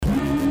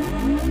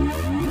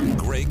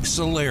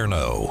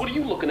Salerno. What are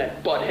you looking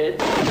at, butthead?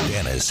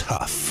 Dennis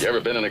Huff. You ever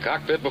been in a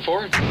cockpit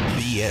before?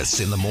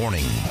 BS in the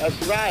morning.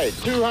 That's right.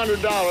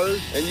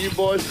 $200, and you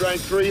boys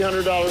drank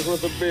 $300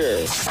 worth of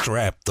beer.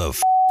 Strap the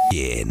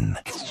in.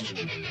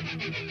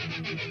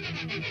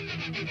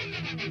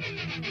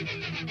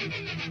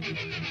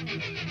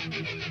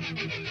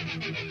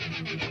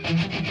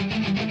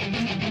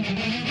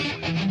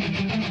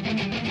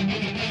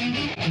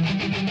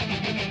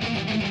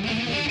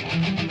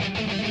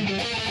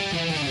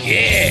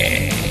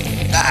 Yeah.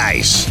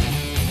 Nice.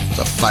 It's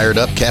a fired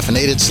up,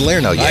 caffeinated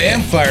Salerno. Yeah. I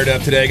am fired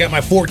up today. I got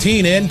my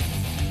 14 in.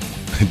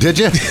 Did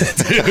you?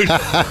 Dude.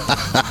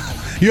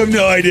 You have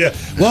no idea.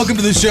 Welcome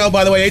to the show,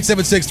 by the way,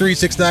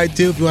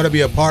 876-3692 if you want to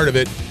be a part of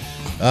it.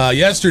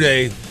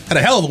 Yesterday, had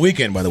a hell of a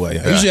weekend, by the way.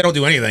 Usually I don't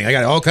do anything. I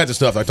got all kinds of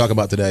stuff I talk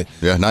about today.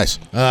 Yeah, nice.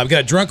 I've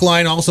got a drunk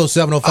line, also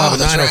 705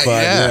 and 905.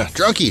 Right. Yeah,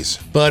 drunkies.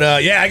 But,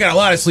 I got a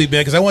lot of sleep,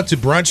 man, because I went to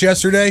brunch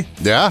yesterday.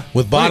 Yeah?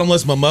 With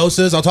bottomless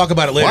mimosas. I'll talk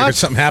about it later because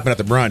something happened at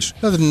the brunch.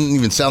 Doesn't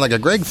even sound like a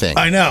Greg thing.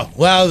 I know.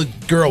 Well, the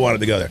girl wanted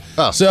to go there.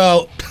 Oh.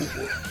 So,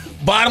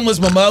 bottomless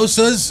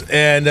mimosas,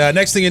 and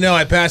next thing you know,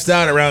 I passed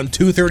out around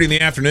 2:30 in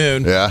the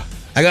afternoon. Yeah.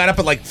 I got up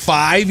at like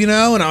 5, and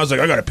I was like,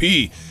 I gotta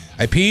pee.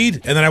 I peed,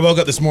 and then I woke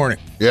up this morning.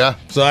 Yeah.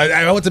 So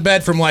I went to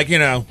bed from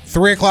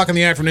 3 o'clock in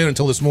the afternoon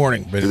until this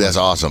morning. Dude, that's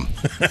awesome.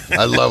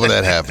 I love when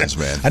that happens,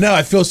 man. I know.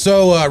 I feel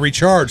so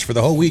recharged for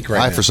the whole week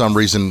now. I, for some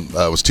reason,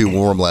 was too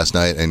warm last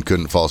night and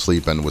couldn't fall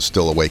asleep and was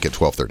still awake at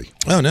 12:30.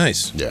 Oh,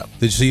 nice. Yeah.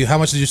 How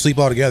much did you sleep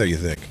altogether, you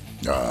think?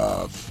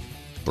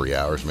 3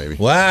 hours, maybe.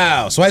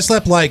 Wow. So I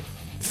slept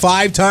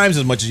 5 times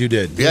as much as you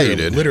did. Yeah, you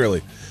did.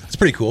 Literally. It's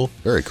pretty cool.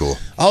 Very cool.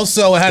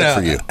 Also, I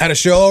Good for had a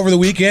show over the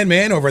weekend,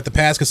 man, over at the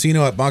Pass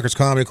Casino at Bonkers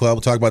Comedy Club.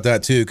 We'll talk about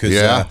that, too, because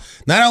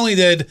not only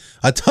did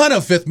a ton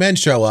of Fifth Men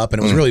show up,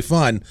 and it was really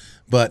fun,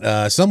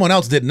 but someone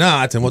else did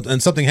not,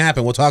 and something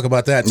happened. We'll talk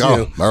about that, too.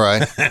 Oh, all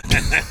right.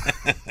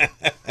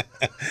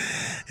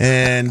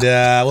 And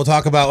we'll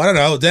talk about, I don't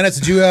know, Dennis,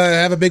 did you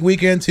have a big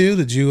weekend, too?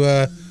 Did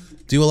you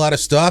do a lot of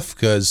stuff?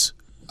 Because...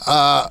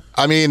 I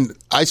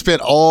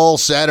spent all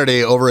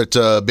Saturday over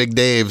at Big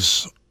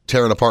Dave's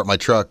tearing apart my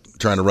truck,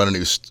 trying to run a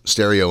new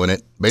stereo in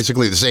it.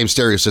 Basically the same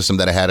stereo system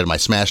that I had in my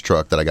Smash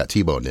truck that I got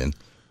T-boned in.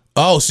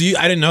 Oh, so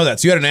I didn't know that.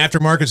 So you had an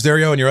aftermarket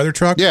stereo in your other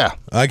truck? Yeah.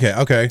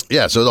 Okay.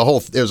 Yeah, so it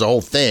was a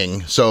whole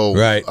thing. So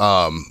right.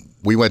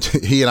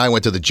 He and I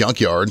went to the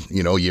junkyard,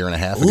 a year and a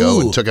half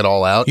ago and took it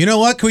all out. You know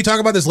what? Can we talk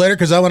about this later?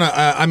 Because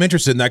I'm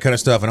interested in that kind of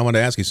stuff, and I want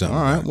to ask you something.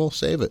 All right, we'll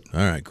save it. All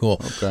right, cool.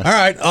 Okay. All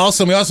right,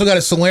 awesome. We also got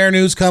a Salerno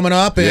news coming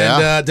up,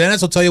 and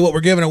Dennis will tell you what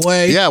we're giving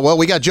away. Yeah, well,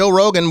 we got Joe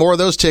Rogan, more of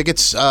those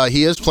tickets.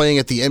 He is playing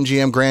at the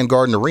MGM Grand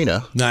Garden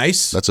Arena.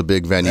 Nice. That's a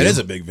big venue. That is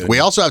a big venue. We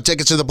also have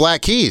tickets to the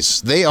Black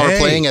Keys. They are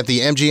playing at the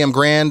MGM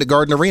Grand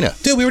Garden Arena.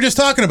 Dude, we were just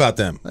talking about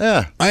them.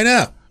 Yeah. I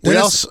know.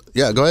 Dennis,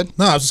 go ahead.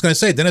 No, I was just going to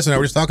say, Dennis and I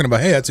were just talking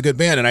about, hey, that's a good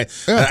band, and I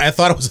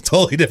thought it was a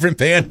totally different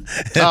band.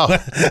 Oh.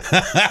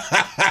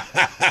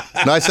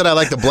 No, I said I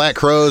like the Black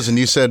Crows, and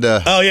you said...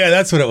 oh, yeah,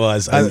 that's what it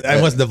was. I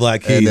wasn't the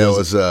Black Keys. And it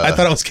was... I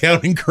thought I was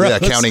Counting Crows. Yeah,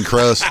 Counting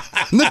Crows.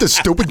 Isn't that the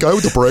stupid guy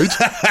with the braids?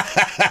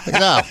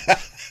 No.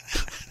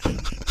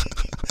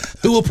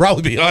 Who will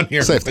probably be on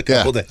here in a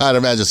couple days. I'd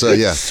imagine so,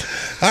 yeah.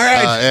 All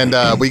right.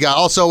 And we got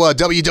also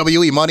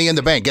WWE Money in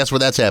the Bank. Guess where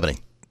that's happening?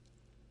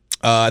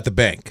 At the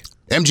bank.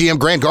 MGM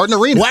Grand Garden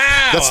Arena.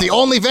 Wow. That's the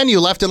only venue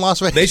left in Las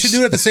Vegas. They should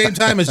do it at the same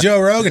time as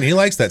Joe Rogan. He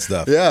likes that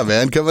stuff. Yeah,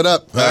 man. Coming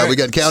up. We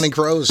got Counting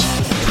Crows.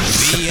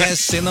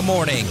 BS in the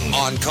morning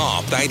on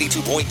Comp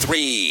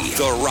 92.3,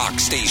 The Rock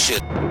Station.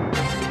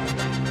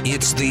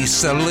 It's the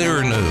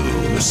Salerno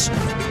News.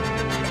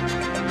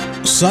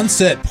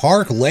 Sunset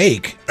Park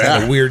Lake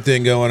had a weird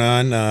thing going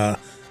on.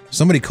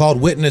 Somebody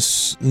called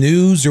Witness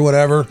News or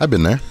whatever. I've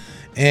been there.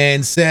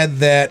 And said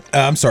that,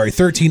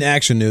 13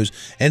 Action News,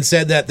 and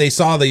said that they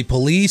saw the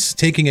police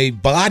taking a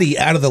body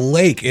out of the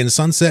lake in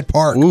Sunset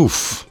Park.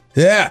 Oof.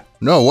 Yeah.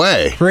 No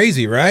way.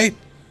 Crazy, right?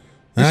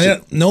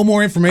 No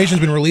more information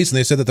has been released, and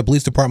they said that the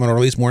police department will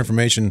release more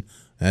information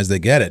as they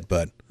get it,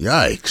 but...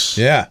 Yikes.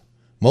 Yeah.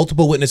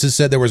 Multiple witnesses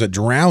said there was a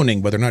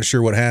drowning, but they're not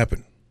sure what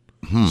happened.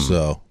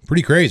 So,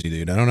 pretty crazy,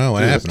 dude. I don't know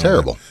what happened. It's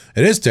terrible.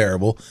 It is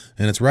terrible,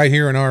 and it's right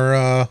here in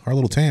our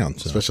little town.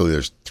 So. Especially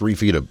there's 3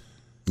 feet of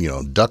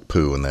duck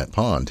poo in that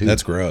pond, too.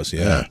 That's gross,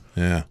 yeah.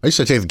 I used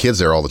to take the kids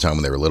there all the time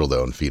when they were little,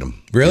 though, and feed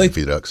them. Really?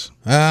 Feed the ducks.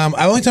 The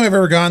only time I've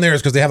ever gone there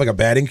is because they have a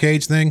batting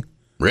cage thing.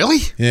 Really?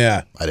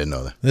 Yeah. I didn't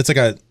know that. It's like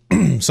a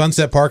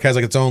Sunset Park has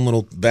its own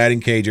little batting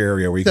cage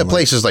area where you can. That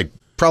place is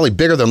probably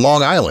bigger than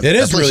Long Island. It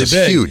is that place really is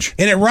big. Huge.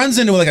 And it runs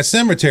into a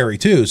cemetery,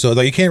 too, so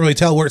you can't really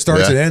tell where it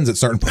starts and ends at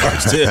certain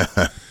parts, too.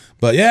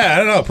 But yeah, I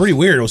don't know. Pretty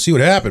weird. We'll see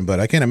what happened,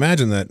 but I can't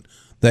imagine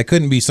that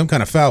couldn't be some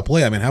kind of foul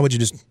play. I mean, how would you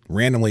just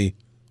randomly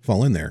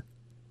fall in there?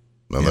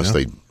 Unless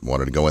they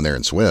wanted to go in there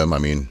and swim. I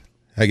mean,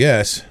 I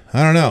guess.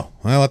 I don't know.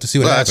 I'll have to see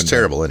what happens. That's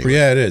terrible anyway.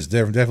 Yeah, it is.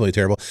 Definitely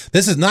terrible.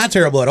 This is not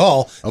terrible at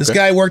all. Okay. This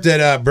guy worked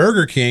at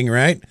Burger King,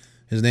 right?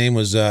 His name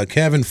was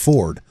Kevin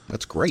Ford.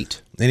 That's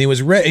great. And he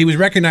was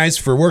recognized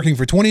for working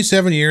for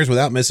 27 years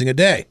without missing a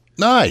day.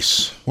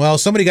 Nice. Well,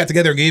 somebody got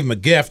together and gave him a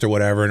gift or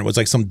whatever, and it was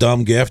like some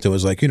dumb gift. It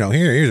was like,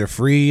 here's a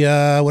free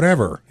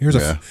whatever. Here's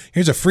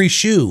a free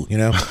shoe,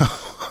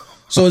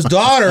 So his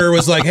daughter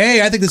was like,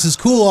 hey, I think this is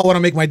cool. I want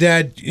to make my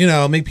dad,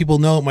 make people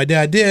know what my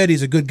dad did.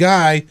 He's a good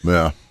guy.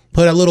 Yeah.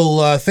 Put a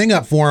little thing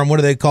up for him. What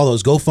do they call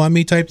those?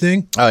 GoFundMe type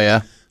thing? Oh,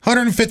 yeah.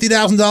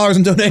 $150,000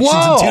 in donations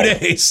in 2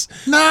 days.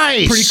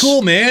 Nice. Pretty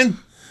cool, man.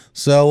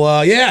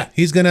 So,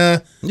 he's going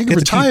to... You can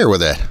retire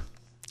with that.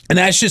 And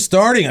that's just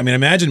starting. I mean,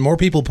 imagine more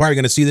people probably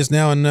going to see this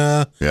now and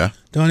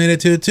donate it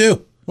to it,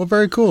 too. Well,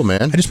 very cool,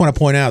 man. I just want to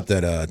point out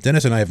that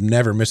Dennis and I have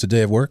never missed a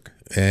day of work,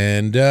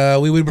 and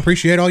we would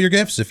appreciate all your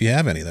gifts if you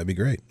have any. That'd be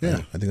great. Yeah.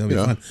 I think that'd be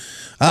fun.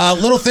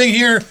 Little thing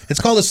here. It's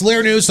called the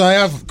Slayer News, so I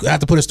have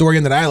to put a story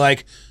in that I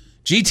like.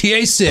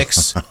 GTA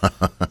 6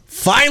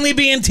 finally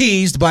being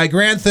teased by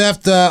Grand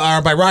Theft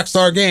or by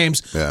Rockstar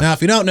Games. Yeah. Now,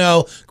 if you don't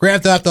know,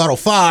 Grand Theft Auto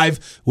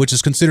 5, which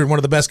is considered one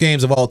of the best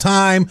games of all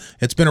time,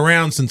 it's been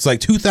around since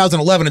like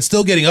 2011. It's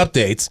still getting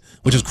updates,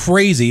 which is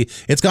crazy.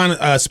 It's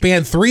gone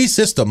spanned 3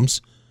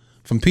 systems.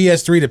 From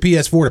PS3 to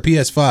PS4 to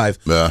PS5.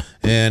 Yeah.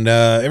 And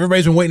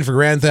everybody's been waiting for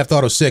Grand Theft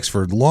Auto 6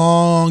 for a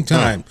long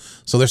time.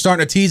 So they're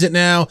starting to tease it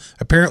now.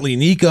 Apparently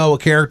Nico, a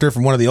character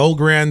from one of the old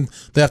Grand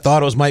Theft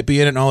Autos, might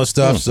be in it and all this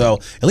stuff. So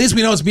at least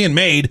we know it's being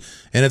made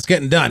and it's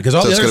getting done. Because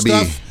all the other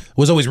stuff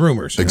was always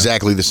rumors.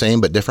 Exactly the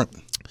same, but different?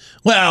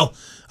 Well,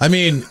 I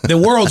mean, the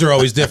worlds are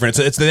always different.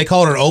 So they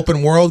call it an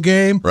open world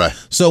game. Right.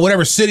 So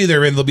whatever city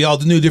they're in, they'll be all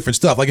new different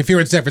stuff. Like if you're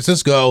in San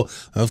Francisco,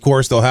 of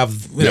course, they'll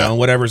have, you know,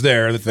 whatever's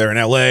there. If they're in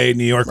LA,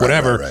 New York,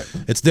 whatever,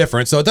 it's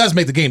different. So it does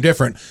make the game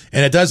different.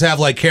 And it does have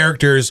like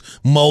characters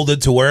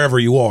molded to wherever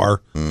you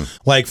are.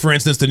 Like, for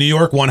instance, the New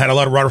York one had a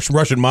lot of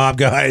Russian mob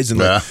guys. And,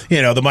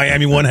 the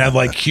Miami one had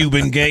like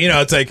Cuban gang.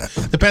 It's like,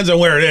 depends on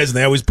where it is. And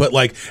they always put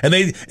like, and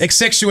they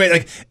accentuate,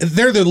 like,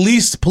 they're the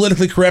least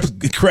politically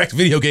correct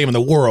video game in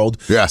the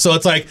world. Yeah. So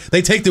it's like,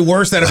 they take the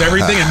worst out of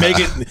everything and make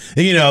it,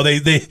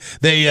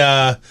 they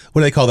what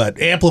do they call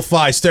that?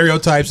 Amplify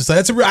stereotypes. It's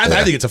like,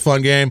 I think it's a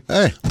fun game.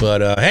 Hey.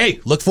 But hey,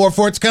 look forward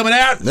for it's coming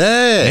out.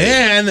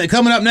 Hey. And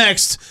coming up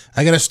next,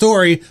 I got a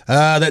story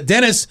that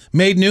Dennis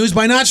made news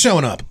by not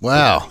showing up.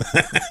 Wow.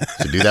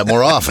 Should do that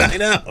more often. I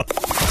know.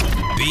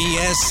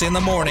 BS in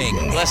the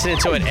morning. Listening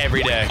to it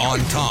every day. On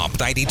Comp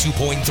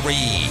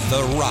 92.3,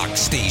 The Rock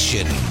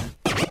Station.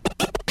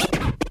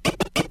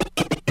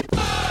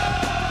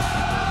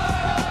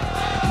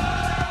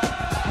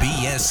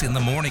 BS in the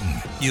morning.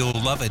 You'll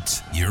love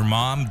it. Your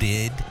mom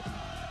did.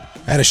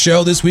 I had a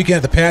show this weekend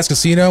at the Pass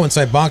Casino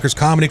inside Bonkers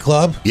Comedy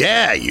Club.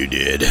 Yeah, you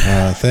did.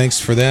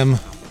 Thanks to them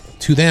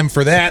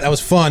for that. That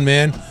was fun,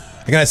 man.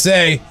 I gotta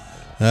say,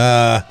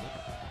 I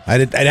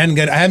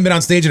hadn't been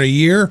on stage in a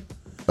year.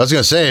 I was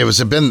gonna say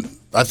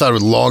I thought it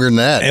was longer than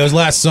that. It was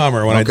last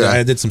summer when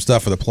I did some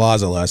stuff for the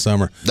Plaza last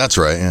summer. That's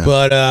right. Yeah.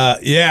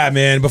 But yeah,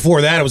 man.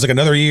 Before that, it was like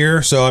another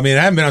year. So I mean,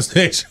 I haven't been on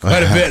stage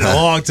quite a bit in a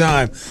long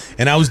time,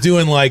 and I was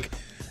doing like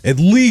at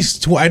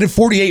least I did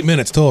 48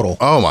 minutes total.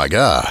 Oh my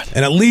god!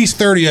 And at least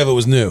 30 of it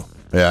was new.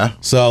 Yeah.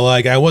 So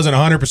like I wasn't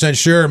 100%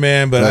 sure,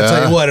 man, but I'll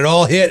tell you what, it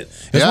all hit.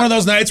 It was one of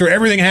those nights where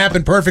everything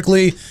happened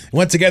perfectly. It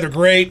went together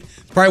great.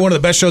 Probably one of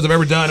the best shows I've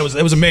ever done.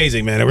 It was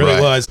amazing, man. It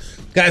really was.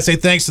 Gotta say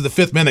thanks to the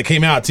Fifth Men that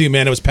came out too,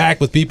 man. It was packed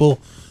with people,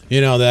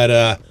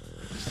 that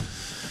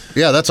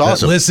yeah, that's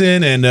awesome. That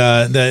listen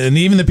and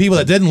even the people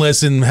that didn't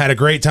listen had a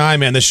great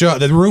time, man.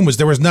 The room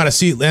there was not a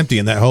seat empty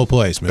in that whole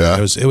place, man. Yeah.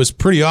 It was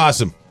pretty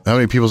awesome. How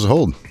many people's it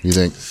hold? You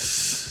think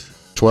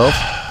 12?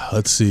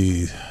 Let's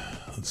see.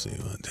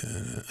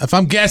 If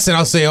I'm guessing,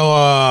 I'll say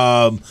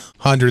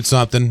 100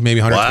 something,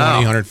 maybe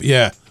 120, 100.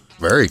 Yeah.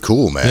 Very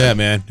cool, man. Yeah,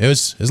 man.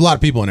 There's a lot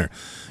of people in there.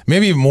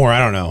 Maybe even more. I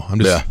don't know. I'm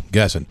just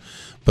guessing.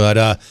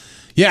 But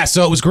yeah,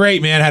 so it was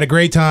great, man. Had a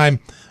great time.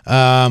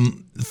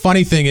 The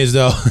funny thing is,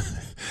 though,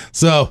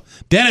 so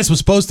Dennis was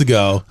supposed to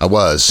go. I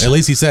was. At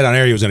least he said on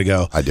air he was going to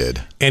go. I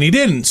did. And he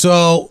didn't.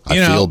 So,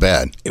 I feel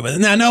bad.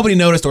 Now, nobody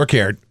noticed or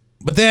cared.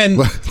 But then.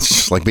 It's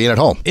just like being at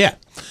home. Yeah.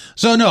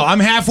 So, no, I'm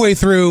halfway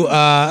through.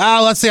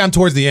 Let's say I'm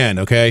towards the end,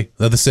 okay,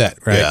 of the set,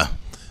 right? Yeah.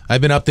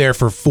 I've been up there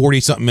for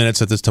 40-something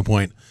minutes at this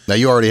point. Now,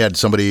 you already had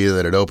somebody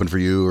that had opened for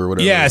you or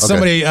whatever? Yeah,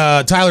 somebody,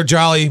 Tyler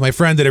Jolly, my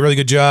friend, did a really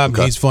good job.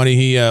 Okay. He's funny.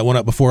 He went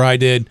up before I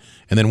did.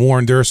 And then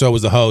Warren Durso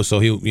was the host, so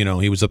he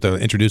was up there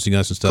introducing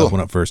us and stuff,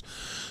 went up first.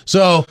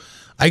 So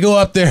I go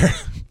up there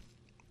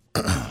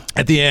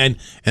at the end,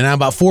 and I'm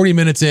about 40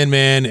 minutes in,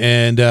 man.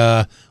 And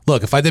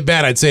look, if I did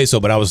bad, I'd say so,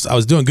 but I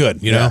was doing good,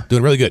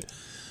 doing really good.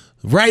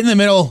 Right in the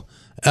middle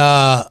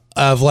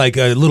of like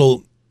a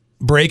little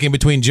break in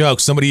between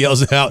jokes, somebody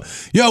yells out,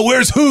 "Yo,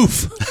 where's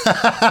Hoof?"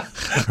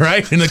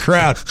 Right in the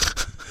crowd.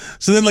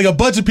 So then like a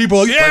bunch of people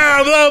are like,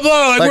 yeah, blah,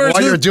 blah. Like where's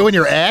while Hoof? you're doing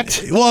your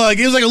act? Well, like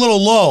it was like a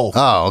little lull.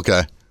 Oh,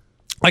 okay.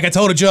 Like I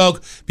told a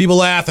joke, people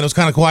laughed, and it was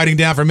kind of quieting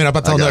down for a minute. I'm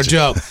about to tell another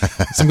joke.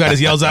 Some guy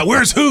just yells out,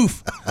 "Where's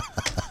Hoof?"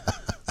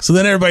 So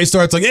then everybody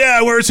starts like,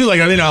 "Yeah, where's Hoof?" Like,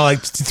 like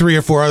 3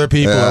 or 4 other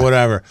people or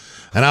whatever.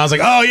 And I was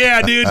like, "Oh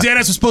yeah, dude,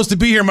 Dennis was supposed to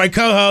be here, my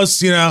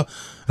co-host, And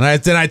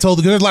then I told,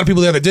 there's a lot of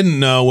people there that didn't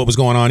know what was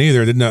going on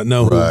either, did not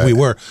know who we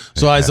were.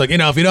 So I was like,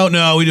 if you don't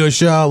know, we do a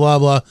show, blah,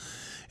 blah.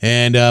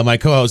 And my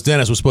co-host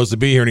Dennis was supposed to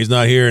be here, and he's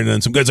not here. And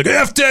then some guy's like,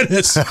 F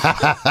Dennis.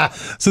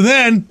 So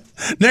then,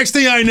 next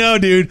thing I know,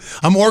 dude,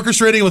 I'm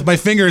orchestrating with my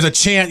fingers a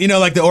chant, you know,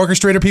 like the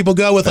orchestrator people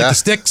go with, like the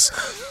sticks.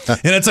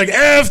 And it's like,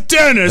 F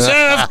Dennis,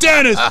 F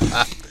Dennis.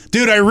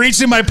 Dude, I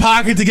reached in my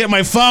pocket to get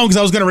my phone because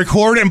I was going to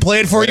record it and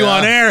play it for you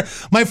on air.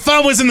 My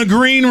phone was in the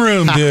green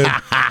room, dude.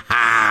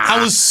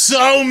 I was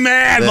so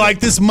mad. Like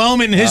this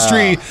moment in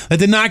history that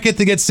did not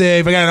get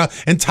saved. I got an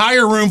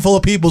entire room full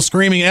of people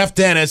screaming F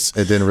Dennis.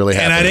 It didn't really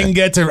happen. And I didn't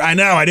get to,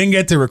 I didn't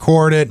get to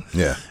record it.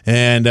 Yeah.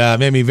 And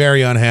made me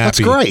very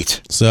unhappy. That's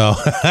great. So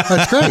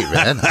that's great,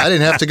 man. I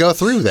didn't have to go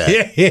through that.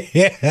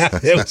 Yeah.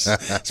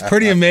 It's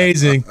pretty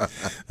amazing.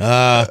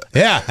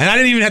 Yeah. And I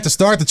didn't even have to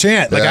start the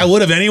chant. Like I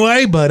would have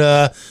anyway,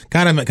 but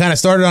kind of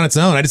started on its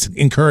own. I just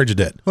encouraged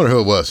it. I wonder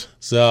who it was.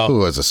 So who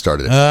was it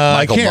started it?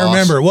 I can't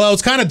remember. Well,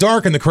 it's kind of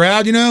dark in the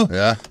crowd, you know?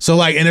 Yeah. So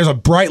like, and there's a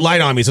bright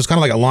light on me, so it's kind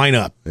of like a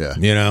lineup. Yeah.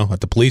 You know,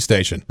 at the police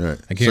station. Right.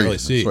 I can't really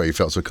see. That's why you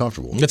felt so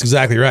comfortable. That's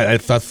exactly right. I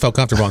felt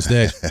comfortable on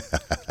stage.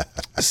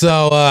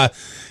 So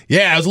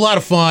yeah, it was a lot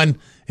of fun.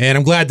 And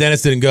I'm glad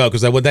Dennis didn't go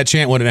because that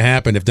chant wouldn't have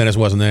happened if Dennis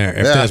wasn't there.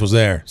 If Dennis was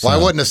there. So. Well,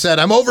 I wouldn't have said,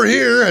 I'm over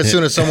here as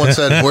soon as someone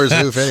said, where's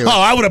Hoof anyway?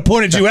 Oh, I would have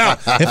pointed you out.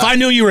 If I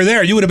knew you were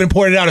there, you would have been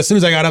pointed out as soon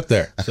as I got up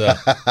there. So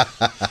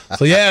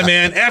yeah,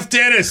 man. F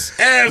Dennis.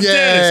 F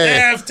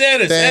Dennis. F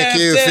Dennis. Thank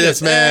you,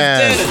 Fitz,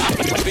 man.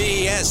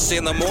 BS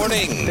in the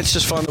morning. It's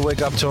just fun to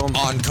wake up to him.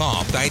 On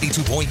Comp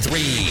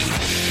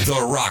 92.3,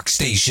 The Rock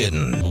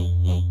Station.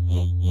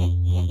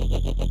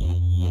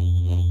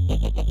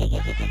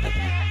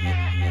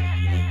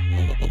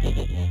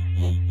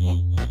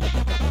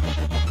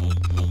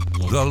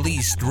 The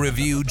least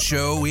reviewed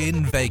show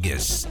in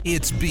Vegas.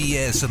 It's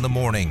BS in the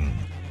morning.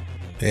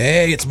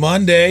 Hey, it's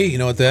Monday. You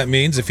know what that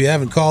means. If you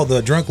haven't called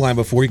the drunk line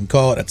before, you can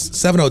call it at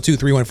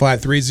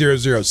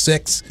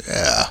 702-315-3006.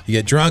 Yeah. You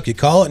get drunk, you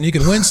call it, and you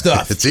can win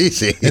stuff. It's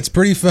easy. It's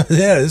pretty fun.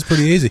 Yeah, it's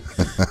pretty easy.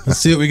 Let's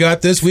see what we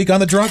got this week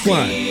on the drunk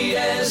line.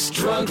 BS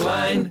drunk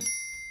line.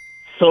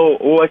 So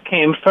what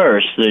came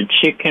first, the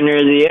chicken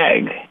or the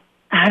egg?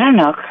 I don't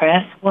know,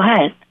 Chris.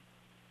 What?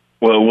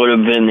 Well, it would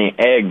have been the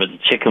egg, but the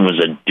chicken was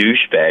a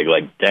douchebag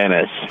like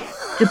Dennis.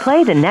 To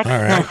play the next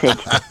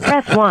message,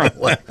 press 1.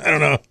 I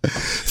don't know.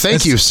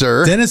 Thank you,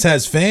 sir. Dennis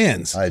has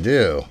fans. I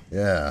do.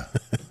 Yeah.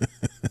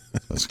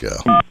 Let's go.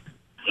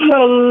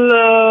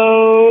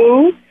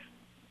 Hello.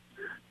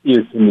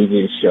 Your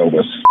comedian show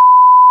was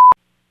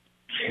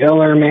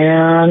killer,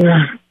 man.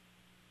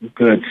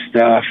 Good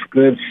stuff,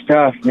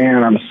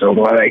 man. I'm so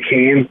glad I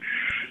came.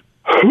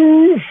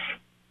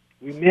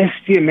 We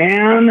missed you,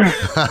 man.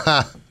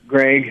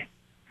 Greg,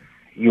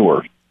 you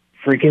were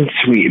freaking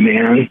sweet,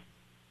 man.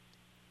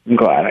 I'm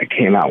glad I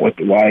came out with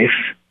the wife.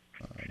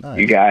 Nice.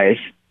 You guys,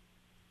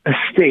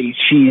 stay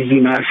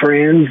cheesy, my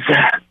friends.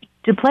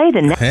 To play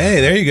the next... Hey,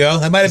 there you go.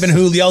 That might have been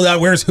who yelled out,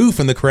 "Where's Hoof?"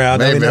 in the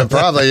crowd. Maybe,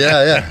 probably,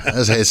 yeah.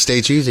 That's a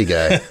Stay Cheesy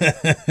guy.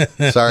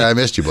 Sorry, I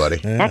missed you,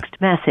 buddy.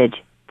 Next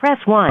message, press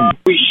 1.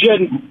 We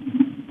shouldn't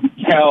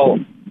tell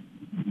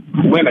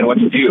women what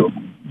to do.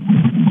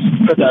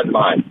 Put that in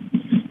mind.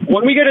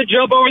 When we got to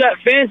jump over that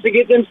fence to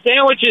get them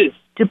sandwiches.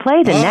 To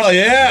play the next... Oh,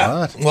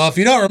 yeah. What? Well, if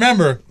you don't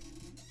remember,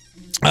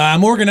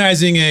 I'm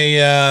organizing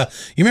a...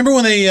 you remember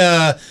when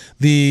the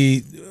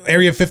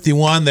Area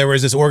 51, there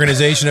was this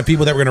organization of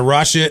people that were going to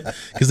rush it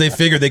because they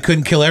figured they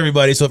couldn't kill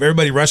everybody. So if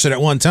everybody rushed it at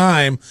one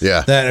time,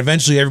 that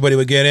eventually everybody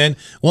would get in.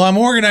 Well, I'm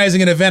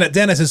organizing an event at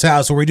Dennis's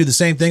house where we do the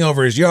same thing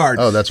over his yard.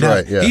 Oh, that's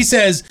right. Yeah. He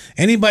says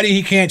anybody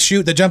he can't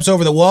shoot that jumps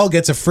over the wall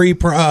gets a free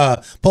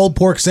pulled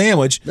pork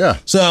sandwich. Yeah.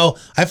 So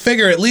I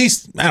figure at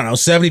least,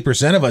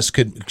 70% of us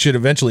should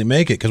eventually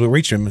make it because we'll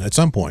reach him at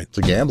some point. It's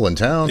a gambling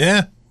town.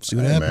 Yeah. See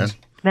what happens.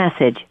 Man.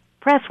 Message,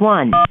 press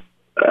 1.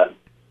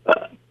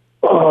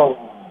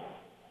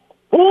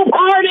 Pool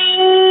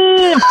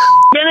party!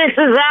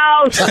 Dennis's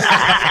house!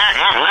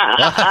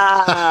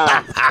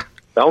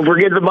 Don't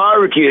forget the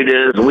barbecue,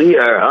 Dennis. We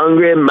are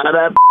hungry,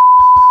 mother.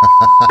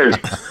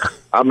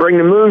 I'll bring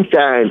the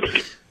moonshine.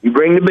 You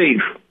bring the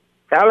beef.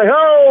 Tally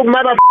ho,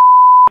 mother.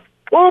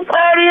 Pool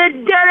party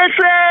at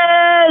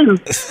Dennis's!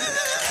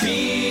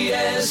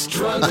 BS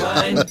drunk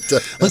line.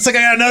 Looks like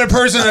I got another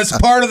person that's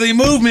part of the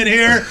movement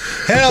here.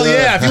 Hell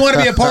yeah. If you want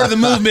to be a part of the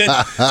movement,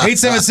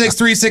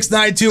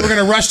 876-3692. We're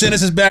going to rush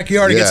Dennis's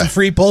backyard to get some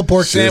free pulled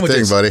pork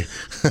sandwiches. Thing, buddy.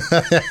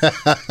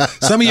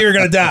 Some of you are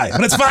going to die,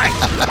 but it's fine.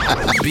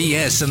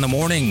 BS in the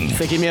morning.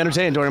 They keep me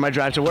entertained during my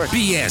drive to work.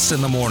 BS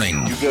in the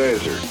morning. You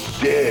guys are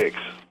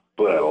dicks,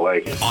 but I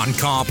like it. On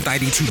Comp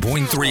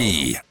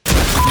 92.3.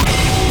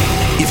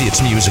 If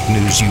it's music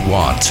news you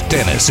want,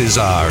 Dennis is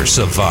our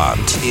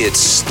savant. It's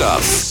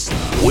Stuff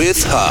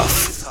with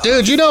Huff.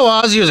 Dude, you know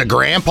Ozzy was a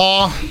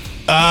grandpa?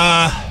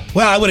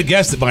 Well, I would have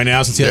guessed it by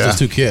now since he has those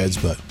 2 kids,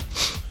 but...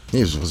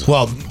 He was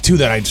 2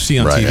 that I see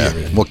on TV.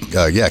 Yeah. Well,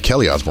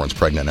 Kelly Osbourne's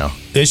pregnant now.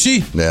 Is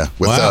she? Yeah,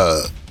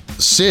 with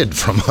Sid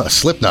from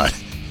Slipknot.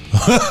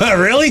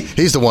 Really?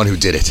 He's the one who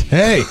did it.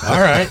 Hey,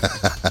 all right.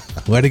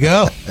 Way to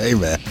go. Hey,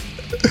 man.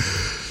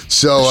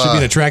 So should be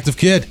an attractive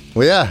kid.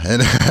 Well, yeah,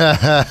 and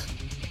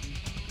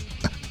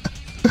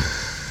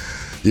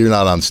You're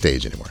not on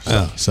stage anymore.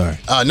 So. Oh, sorry.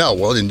 No,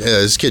 well,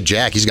 this kid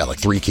Jack, he's got like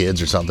 3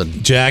 kids or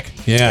something. Jack,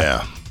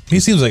 yeah. He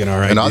seems like an all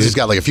right And Ozzy's dude.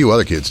 got like a few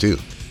other kids, too.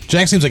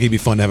 Jack seems like he'd be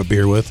fun to have a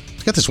beer with.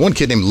 He's got this one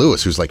kid named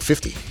Lewis who's like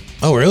 50.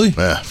 Oh, really?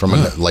 Yeah, from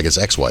like his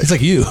ex-wife. He's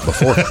like you.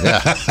 Before, yeah.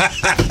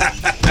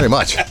 Pretty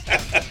much.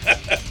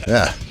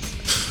 Yeah.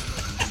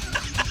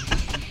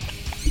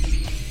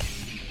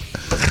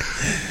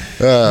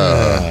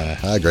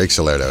 Greg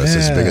Salerno is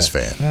his biggest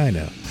fan. I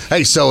know.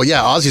 Hey, so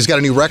yeah, Ozzy's got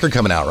a new record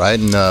coming out, right,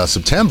 in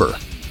September.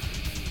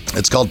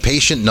 It's called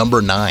Patient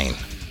Number 9.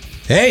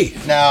 Hey.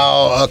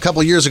 Now, a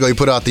couple of years ago, he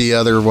put out the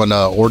other one,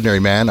 Ordinary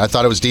Man. I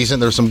thought it was decent.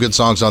 There's some good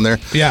songs on there.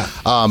 Yeah.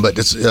 But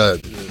it's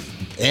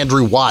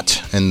Andrew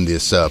Watt and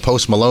this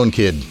Post Malone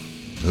kid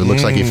who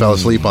looks like he fell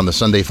asleep on the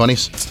Sunday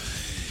Funnies.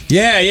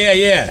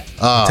 Yeah.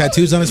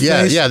 Tattoos on his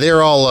face? Yeah,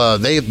 they're all,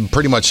 they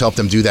pretty much helped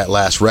him do that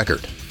last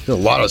record. A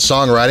lot of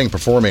songwriting,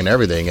 performing, and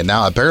everything, and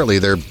now apparently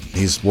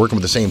he's working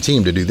with the same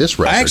team to do this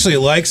record. I actually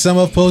like some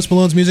of Post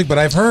Malone's music, but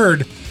I've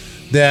heard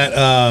that,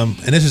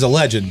 and this is a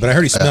legend, but I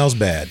heard he smells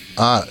bad.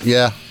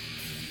 Yeah.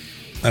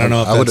 I don't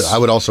know if that's I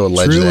would also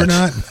allege true that. or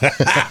not.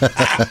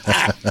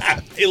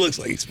 It looks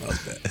like he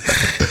smells bad.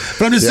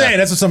 But I'm just saying,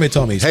 that's what somebody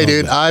told me. Hey,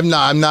 dude, bad.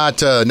 I'm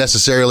not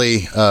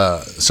necessarily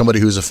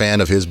somebody who's a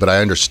fan of his, but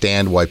I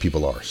understand why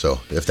people are. So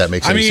if that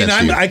makes any sense to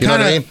you. You know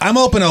what I mean? I'm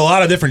open to a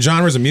lot of different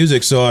genres of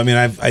music, so I mean,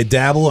 I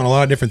dabble in a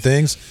lot of different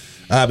things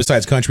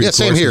besides country. Yeah, of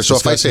course, same here. So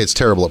if I say it's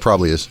terrible, it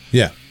probably is.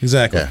 Yeah,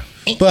 exactly. Yeah.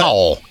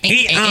 But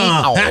you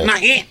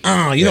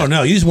don't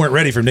know. You just weren't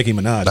ready for Nicki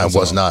Minaj. I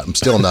was not. I'm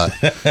still not.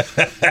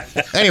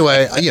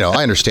 Anyway,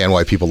 I understand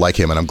why people like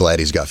him, and I'm glad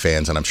he's got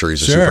fans, and I'm sure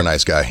he's a super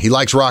nice guy. He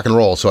likes rock and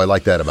roll, so I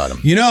like that about him.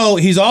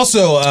 He's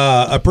also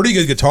a pretty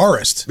good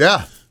guitarist.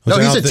 Yeah. No,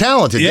 he's a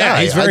talented guy. Yeah,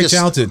 he's very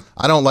talented.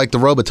 I don't like the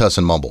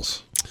Robitussin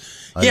mumbles.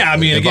 Yeah, I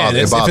mean, again,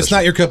 if it's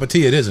not your cup of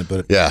tea, it isn't.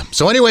 But yeah.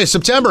 So anyway,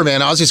 September,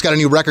 man, Ozzy's got a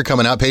new record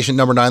coming out, Patient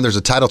Number 9. There's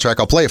a title track.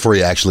 I'll play it for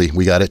you, actually.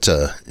 We got it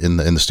in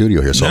the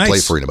studio here, so I'll play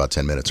it for you in about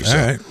 10 minutes or so.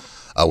 All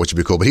right. Which would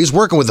be cool. But he's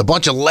working with a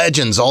bunch of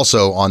legends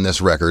also on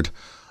this record.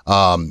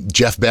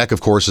 Jeff Beck,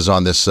 of course, is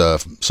on this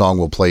song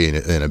we'll play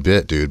in a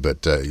bit, dude.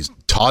 But he's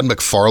Todd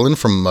McFarlane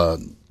from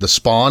the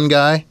Spawn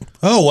guy.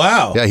 Oh,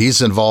 wow. Yeah,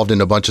 he's involved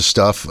in a bunch of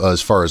stuff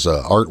as far as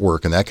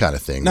artwork and that kind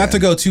of thing. Not to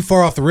go too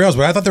far off the rails,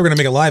 but I thought they were going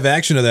to make a live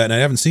action of that, and I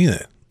haven't seen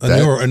it.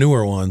 A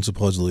newer one,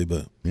 supposedly,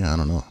 but yeah, I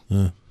don't know.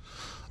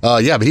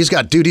 But Ozzy's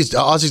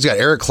got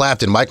Eric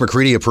Clapton, Mike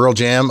McCready of Pearl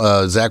Jam,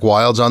 Zach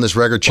Wilde's on this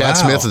record, Chad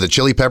Smith of the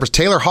Chili Peppers,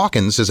 Taylor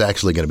Hawkins is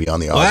actually going to be on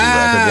the Ozzy record.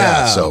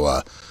 Yeah,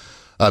 so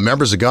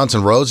members of Guns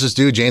N' Roses,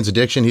 dude, Jane's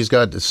Addiction, he's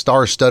got a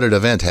star-studded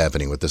event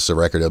happening with this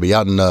record. It'll be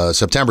out in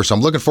September, so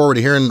I'm looking forward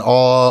to hearing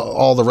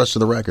all the rest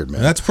of the record,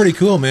 man. That's pretty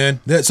cool, man.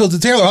 So the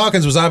Taylor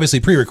Hawkins was obviously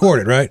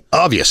pre-recorded, right?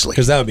 Obviously.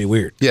 Because that would be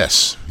weird.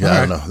 Yes. Yeah, all I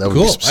right. don't know. That would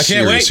cool. be I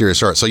can't wait.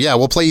 Serious art. So yeah,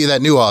 we'll play you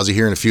that new Ozzy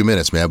here in a few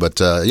minutes, man, but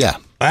yeah.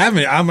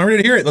 I'm ready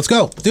to hear it. Let's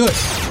go. Do it.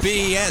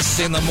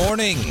 BS in the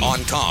morning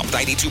on Comp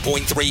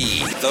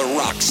 92.3, the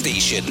rock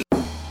station.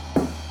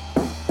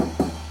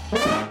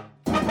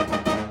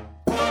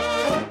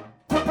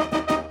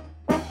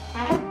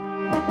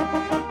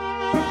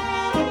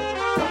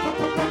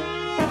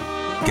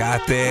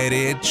 Got that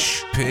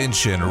itch?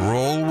 Pinch and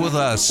roll with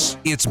us.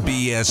 It's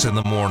BS in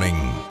the morning.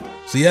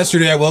 So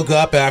yesterday I woke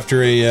up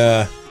after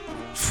a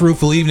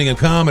fruitful evening of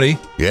comedy.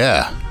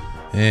 Yeah.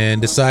 And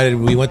decided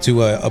we went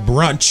to a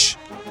brunch.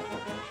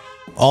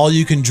 All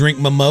you can drink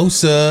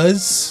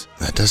mimosas.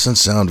 That doesn't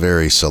sound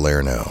very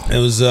Salerno. It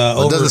was it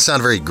doesn't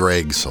sound very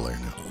Greg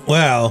Salerno.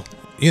 Well,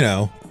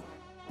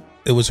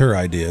 it was her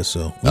idea,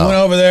 so we went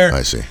over there.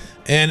 I see.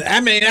 And I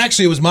mean,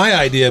 actually, it was my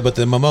idea, but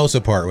the mimosa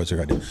part was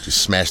her idea.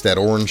 Just smash that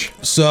orange.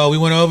 So we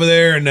went over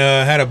there and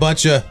had a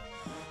bunch of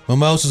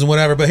mimosas and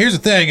whatever. But here's the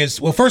thing: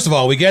 first of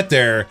all, we get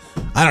there.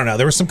 I don't know.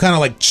 There was some kind of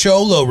like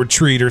cholo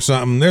retreat or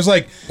something. There's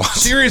like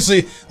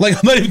seriously, like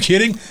I'm not even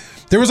kidding.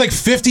 There was like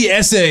 50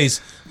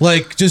 essays,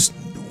 like just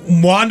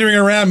wandering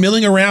around,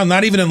 milling around,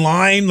 not even in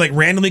line, like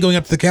randomly going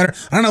up to the counter.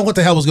 I don't know what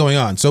the hell was going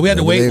on. So we had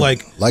to wait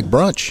like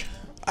brunch.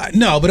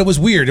 No, but it was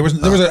weird. There was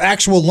an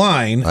actual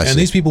line, and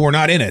these people were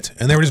not in it,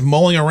 and they were just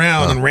mulling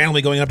around and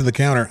randomly going up to the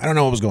counter. I don't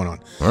know what was going on.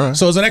 All right.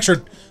 So it was an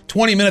extra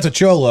 20 minutes of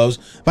cholos.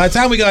 By the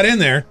time we got in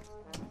there,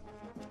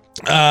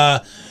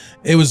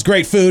 it was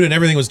great food and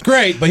everything was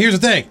great. But here's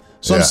the thing.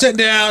 So I'm sitting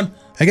down.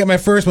 I get my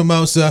first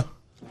mimosa.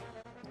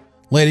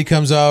 Lady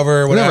comes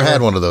over. Whatever. I never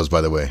had one of those,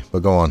 by the way. But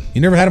go on. You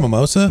never had a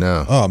mimosa?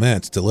 No. Oh man,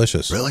 it's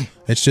delicious. Really?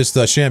 It's just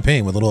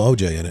champagne with a little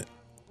OJ in it.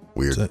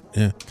 Weird.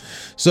 Yeah.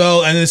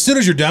 So, and as soon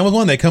as you're done with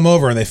one, they come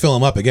over and they fill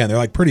them up again. They're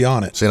like pretty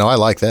on it. So, I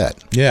like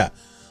that. Yeah.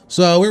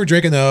 So we were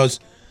drinking those.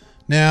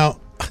 Now,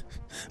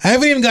 I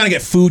haven't even gone to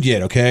get food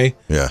yet, okay?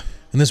 Yeah.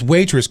 And this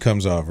waitress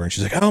comes over and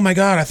she's like, "Oh my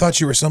God, I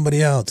thought you were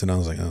somebody else." And I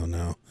was like, "Oh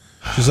no."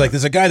 She's like,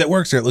 "There's a guy that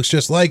works there. It looks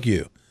just like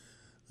you."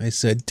 I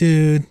said,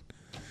 "Dude."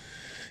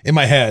 In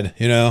my head,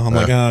 I'm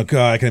like, "Oh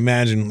God, I can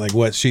imagine like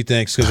what she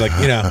thinks." Because like,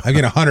 I'm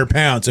getting 100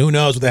 pounds. So who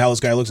knows what the hell this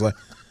guy looks like.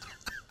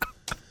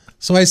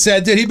 So I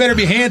said, "Dude, he better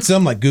be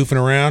handsome," like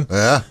goofing around.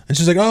 Yeah. And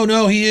she's like, "Oh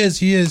no, he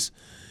is.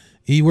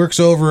 He works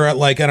over at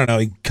like, I don't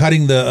know,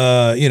 cutting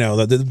the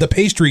the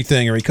pastry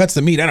thing, or he cuts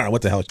the meat. I don't know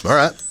what the hell. All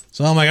right.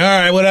 So I'm like, all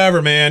right,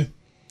 whatever, man.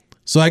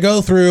 So I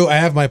go through, I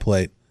have my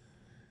plate,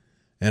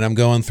 and I'm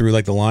going through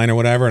like the line or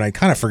whatever, and I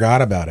kind of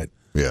forgot about it.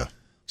 Yeah.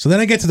 So then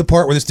I get to the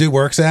part where this dude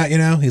works at,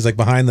 he's like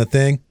behind the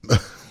thing.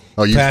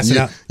 Oh,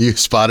 you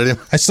spotted him?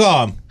 I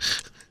saw him.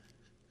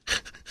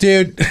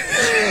 Dude.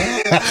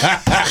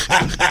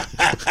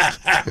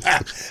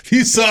 If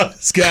you saw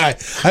this guy,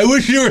 I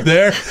wish you were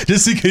there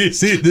just in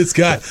case you see this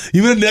guy.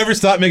 You would have never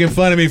stopped making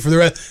fun of me for the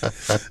rest.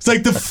 It's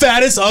like the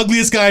fattest,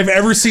 ugliest guy I've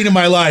ever seen in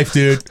my life,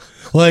 dude.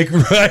 Like,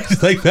 right?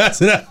 Like,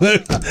 passing out.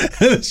 And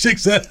the chick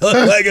said, I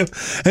look like him.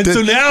 And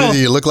so now. Did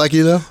he look like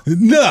you, though?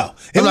 No.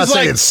 I'm not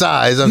saying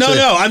size.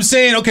 I'm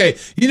saying, okay,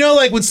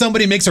 like when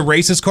somebody makes a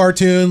racist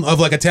cartoon of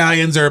like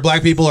Italians or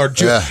black people or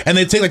Jew, and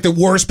they take like the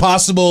worst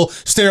possible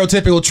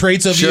stereotypical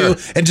traits of you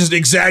and just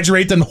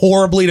exaggerate them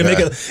horribly to make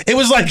it. It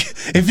was like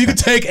if you could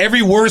take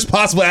every worst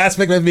possible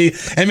aspect of me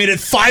and made it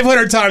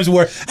 500 times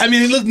worse. I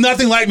mean, it looked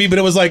nothing like me, but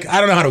it was like, I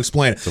don't know how to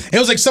explain it. It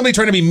was like somebody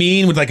trying to be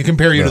mean would like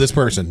compare you to this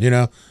person,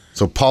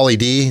 So Pauly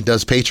D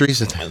does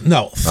pastries?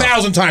 No,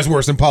 1,000 times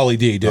worse than Pauly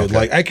D, dude. Okay.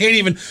 Like, I can't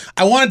even.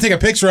 I want to take a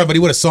picture of it, but he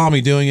would have saw me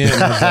doing it.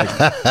 And I was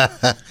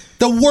like,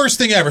 the worst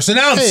thing ever. So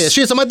now,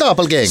 she's my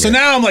doppelganger. So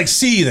now I'm like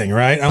seething,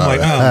 right? I'm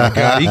like, oh my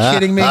god, are you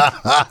kidding me?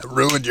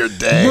 Ruined your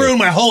day. Ruined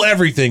my whole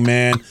everything,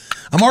 man.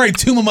 I'm already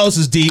 2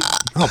 mimosas deep.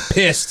 I'm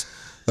pissed.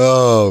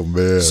 Oh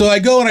man. So I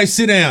go and I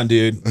sit down,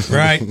 dude.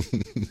 Right.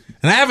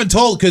 And I haven't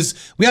told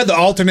because we had to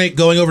alternate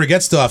going over to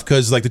get stuff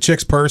because like the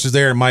chick's purse is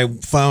there and my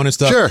phone and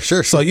stuff.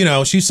 Sure.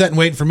 So, she's sitting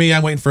waiting for me.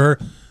 I'm waiting for her.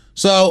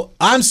 So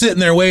I'm sitting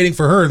there waiting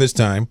for her this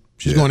time.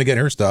 She's going to get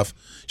her stuff.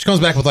 She comes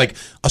back with like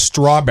a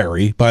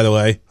strawberry, by the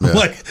way. Yeah.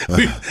 Like,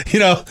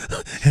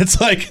 it's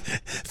like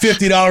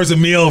 $50 a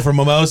meal for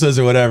mimosas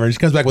or whatever. And she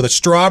comes back with a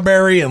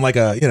strawberry and like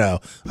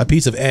a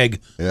piece of egg.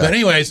 Yeah. But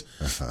anyways,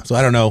 so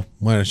I don't know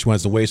when she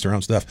wants to waste her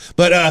own stuff.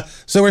 But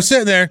so we're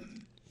sitting there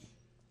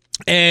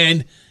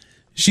and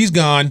she's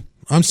gone.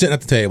 I'm sitting at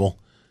the table.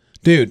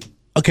 Dude,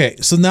 okay,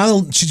 so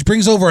now she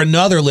brings over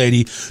another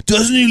lady.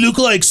 Doesn't he look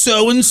like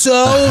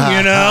so-and-so?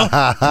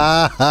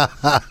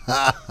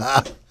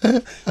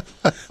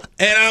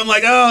 And I'm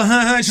like,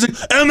 oh, she's like,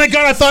 oh my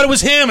God, I thought it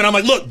was him. And I'm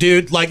like, look,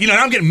 dude, like,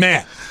 I'm getting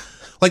mad.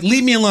 Like,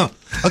 leave me alone.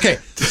 Okay,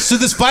 so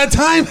this by the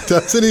time.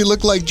 Doesn't he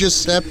look like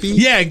Giuseppe?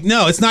 Yeah,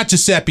 no, it's not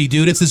Giuseppe,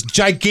 dude. It's this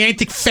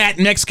gigantic, fat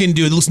Mexican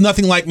dude that looks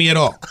nothing like me at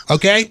all.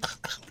 Okay?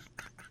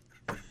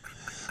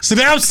 So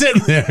now I'm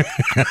sitting there.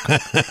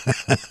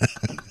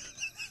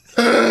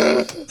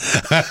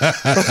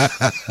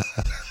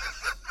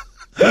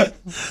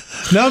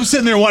 Now I'm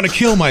sitting there wanting to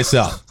kill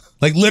myself.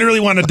 Like,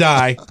 literally want to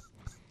die.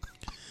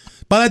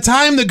 By the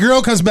time the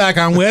girl comes back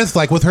on with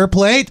her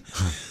plate,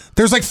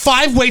 there's like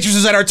 5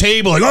 waitresses at our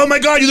table. Like, oh my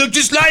God, you look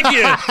just like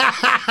you.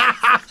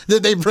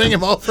 Did they bring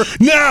him over?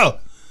 No.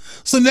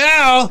 So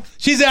now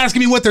she's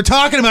asking me what they're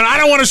talking about. I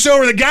don't want to show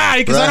her the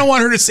guy because I don't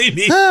want her to see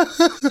me.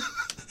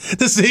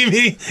 To see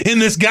me in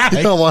this guy.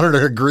 You don't want her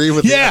to agree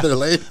with the other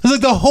lady? It's like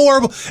the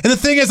horrible. And the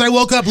thing is, I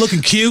woke up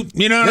looking cute.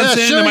 You know what I'm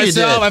saying? Sure to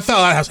myself. You did. I felt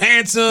I was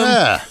handsome.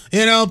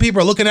 Yeah. People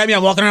are looking at me.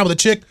 I'm walking around with a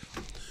chick.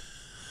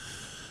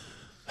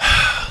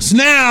 So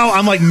now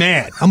I'm like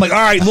mad. I'm like,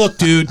 all right, look,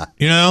 dude.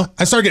 I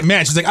started getting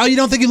mad. She's like, oh, you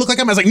don't think you look like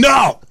him? I was like,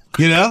 no.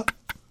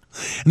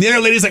 And the other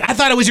lady's like, I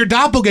thought it was your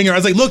doppelganger. I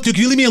was like, look, dude,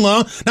 can you leave me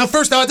alone? Now,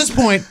 first off, at this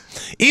point,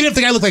 even if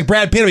the guy looked like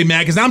Brad Pitt, I'd be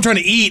mad because now I'm trying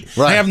to eat.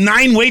 Right. I have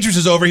 9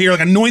 waitresses over here,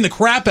 like annoying the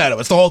crap out of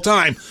us the whole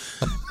time.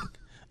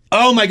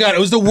 Oh my God, it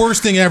was the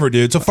worst thing ever,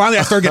 dude. So finally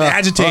I started getting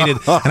agitated,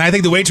 and I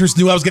think the waitress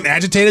knew I was getting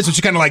agitated, so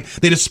she kind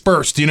of they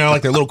dispersed,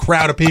 like their little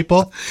crowd of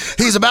people.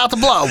 He's about to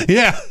blow.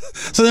 Yeah.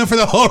 So then for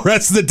the whole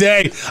rest of the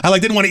day, I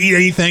didn't want to eat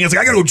anything. I was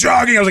like, I gotta go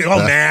jogging. I was like,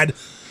 mad.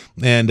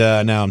 And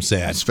now I'm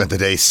sad. Spent the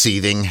day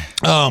seething.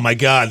 Oh my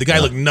God, the guy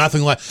looked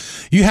nothing like.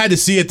 You had to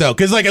see it though,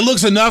 because it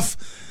looks enough.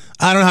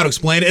 I don't know how to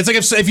explain it. It's like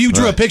if you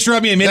drew a picture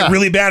of me and made it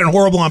really bad and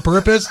horrible on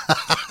purpose.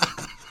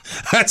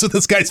 That's what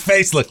this guy's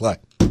face looked like.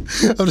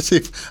 I'm gonna see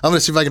if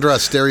I can draw a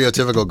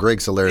stereotypical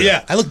Greg Salerno.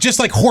 Yeah, I look just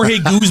like Jorge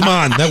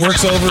Guzman that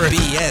works over at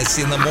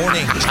BS in the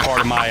morning. It's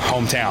part of my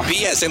hometown.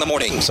 BS in the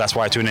morning. So that's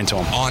why I tune into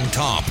him. On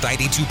Comp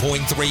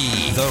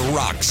 92.3, The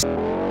Rocks.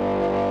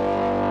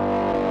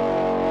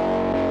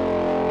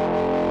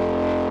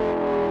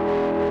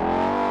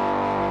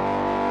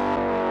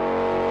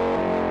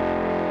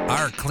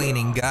 Our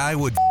cleaning guy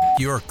would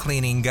your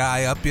cleaning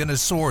guy up in a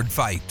sword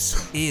fight.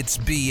 It's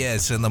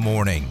BS in the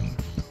morning.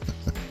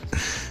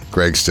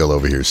 Greg's still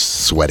over here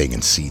sweating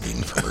and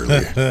seething from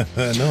earlier.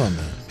 No, I'm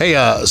not. Hey,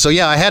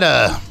 I had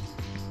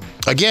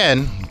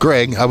again,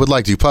 Greg, I would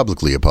like to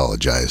publicly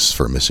apologize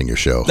for missing your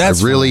show. I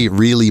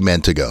really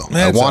meant to go.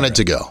 I wanted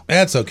to go.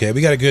 That's okay.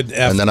 We got a good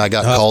and then I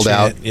got called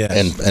out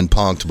and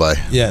punked by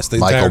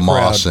Michael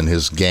Moss and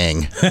his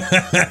gang.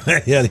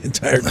 Yeah, the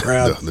entire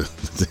crowd.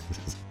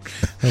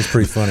 That was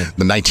pretty funny.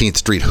 The 19th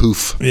Street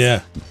Hoof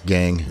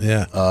gang.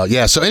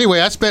 Yeah. So anyway,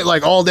 I spent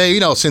all day,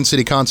 Sin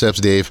City Concepts,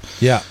 Dave.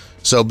 Yeah.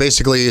 So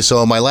basically,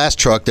 my last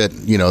truck that,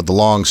 the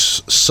long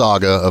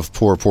saga of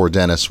poor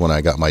Dennis when I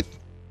got my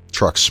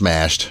truck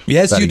smashed.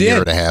 Yes, about you a did. year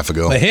and a half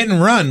ago. A hit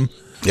and run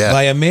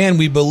by a man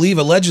we believe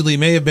allegedly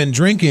may have been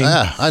drinking.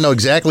 Yeah, I know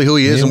exactly who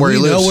he is and where he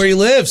lives. We know where he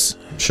lives.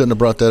 Shouldn't have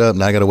brought that up.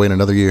 Now I got to wait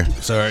another year.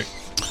 Sorry.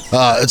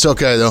 It's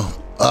okay though.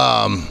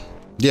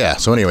 Yeah.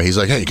 So anyway, he's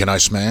like, "Hey, can I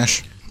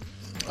smash?"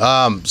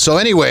 So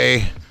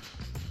anyway,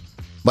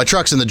 my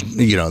truck's in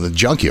the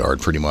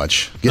junkyard pretty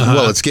much.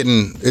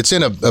 It's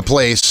in a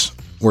place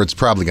where it's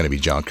probably going to be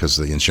junk because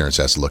the insurance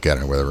has to look at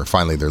it or whatever.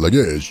 Finally, they're like,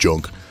 "Yeah, it's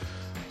junk."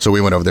 So we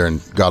went over there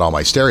and got all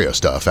my stereo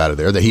stuff out of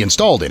there that he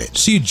installed in it.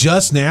 So you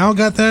just now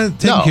got that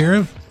taken care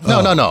of?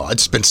 No.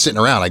 It's been sitting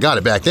around. I got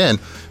it back then,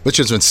 which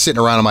has been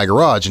sitting around in my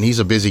garage, and he's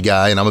a busy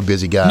guy, and I'm a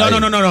busy guy.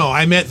 No.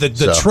 I meant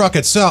the truck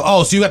itself.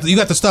 Oh, so you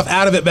got the stuff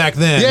out of it back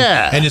then.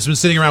 Yeah. And it's been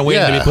sitting around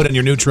waiting to be put in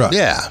your new truck.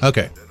 Yeah.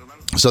 Okay.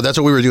 So that's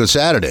what we were doing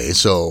Saturday.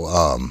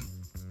 So,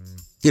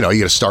 you got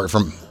to start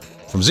from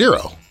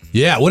zero.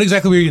 Yeah. What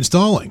exactly were you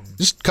installing?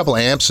 Just a couple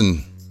amps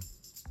and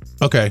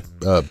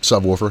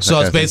subwoofer.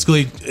 So it's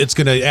basically it's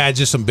going to add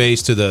just some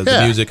bass to the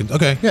music.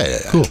 Okay. Yeah.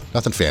 Cool.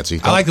 Nothing fancy.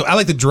 I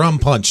like the drum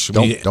punch.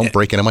 Don't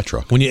break into my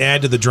truck. When you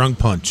add to the drum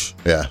punch.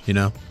 Yeah.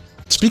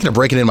 Speaking of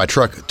breaking into my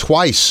truck,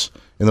 twice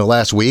in the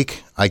last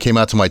week, I came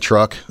out to my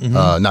truck,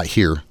 not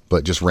here,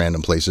 but just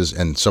random places,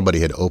 and somebody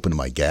had opened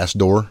my gas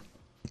door.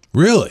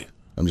 Really?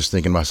 I'm just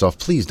thinking to myself,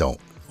 please don't.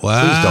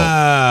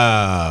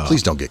 Wow.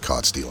 Please don't get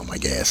caught stealing my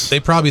gas. They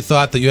probably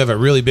thought that you have a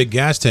really big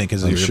gas tank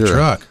as your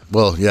truck.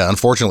 Well, yeah,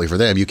 unfortunately for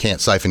them, you can't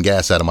siphon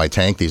gas out of my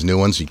tank. These new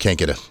ones, you can't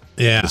get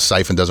the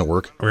siphon doesn't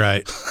work.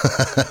 Right.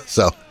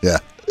 So, yeah.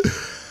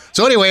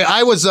 So anyway,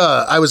 it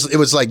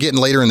was like getting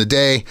later in the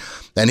day,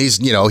 and he's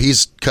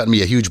cutting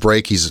me a huge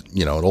break. He's,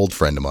 an old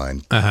friend of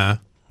mine. Uh-huh.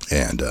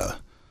 And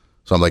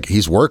so I'm like,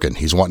 he's working.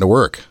 He's wanting to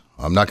work.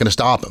 I'm not going to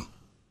stop him.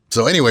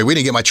 So anyway, we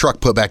didn't get my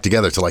truck put back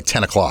together till like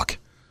 10 o'clock.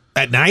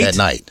 At night? At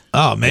night.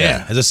 Oh, man.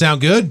 Yeah. Does it sound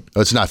good?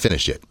 Oh, it's not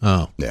finished yet.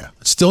 Oh. Yeah.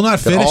 It's still not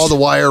finished? All the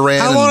wire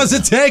ran. How long does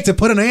it take to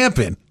put an amp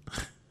in?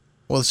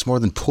 Well, it's more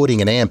than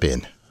putting an amp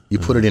in. You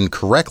put it in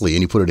correctly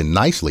and you put it in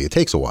nicely. It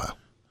takes a while.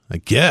 I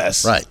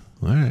guess. Right.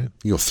 All right.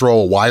 You'll throw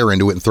a wire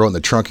into it and throw it in the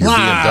trunk of your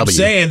BMW. I'm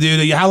saying,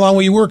 dude, how long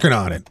were you working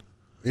on it?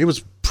 It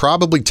was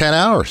probably 10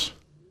 hours.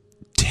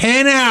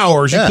 10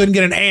 hours? You couldn't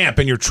get an amp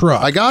in your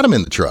truck? I got them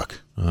in the truck.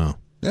 Oh.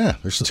 Yeah,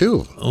 there's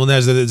two. Well,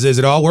 is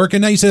it all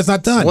working now? You said it's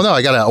not done. Well, no,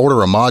 I got to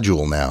order a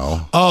module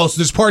now. Oh, so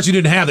there's parts you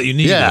didn't have that you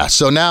need. Yeah,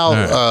 so now,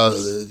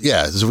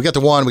 so we got the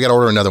one, we got to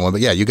order another one.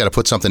 But yeah, you got to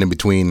put something in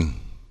between.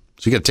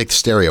 So you got to take the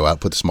stereo out,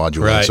 put this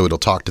module in, so it'll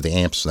talk to the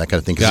amps and that kind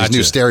of thing. Because these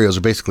new stereos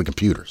are basically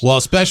computers. Well,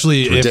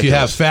 especially if you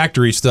have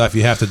factory stuff,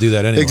 you have to do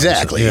that anyway.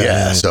 Exactly,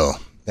 yeah. So,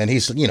 and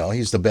he's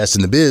the best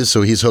in the biz,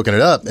 so he's hooking it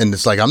up. And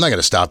it's like, I'm not going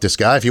to stop this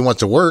guy if he wants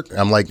to work.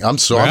 I'm like, I'm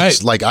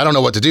just like, I don't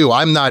know what to do.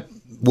 I'm not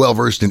well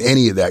versed in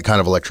any of that kind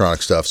of electronic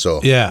stuff.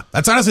 So yeah,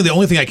 that's honestly the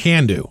only thing I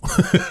can do.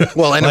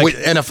 Well,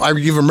 and if I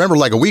even remember,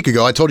 like a week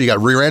ago, I told you he got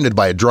rear-ended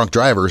by a drunk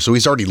driver, so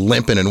he's already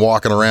limping and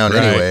walking around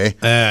anyway.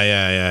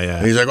 Yeah.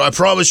 And he's like, well, I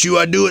promised you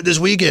I'd do it this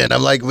weekend.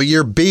 I'm like, well,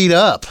 you're beat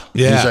up.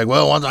 Yeah. He's like,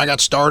 well, once I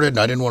got started, and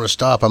I didn't want to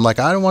stop. I'm like,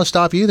 I didn't want to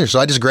stop either. So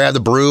I just grabbed the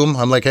broom.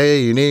 I'm like,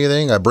 hey, you need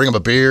anything? I bring him a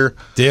beer.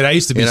 Dude, I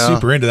used to be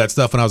super into that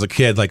stuff when I was a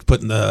kid, like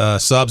putting the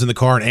subs in the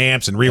car and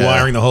amps and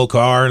rewiring the whole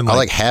car. And I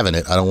like having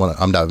it. I don't want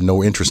to. I have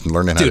no interest in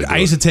learning how to do it. Dude, I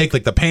used to take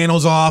like the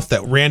panels off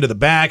that ran to the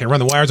back and run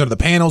the wires under the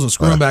panels and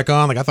screw them back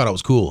on. Like I thought it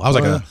was cool. I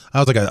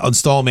was like an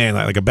install man,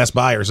 like a Best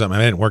Buy or something.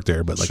 I didn't work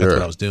there, but like that's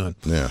what I was doing.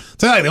 Yeah.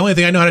 So like the only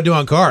thing I know how to do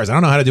on cars. I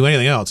don't know how to do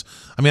anything else.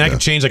 I mean, I can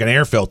change like an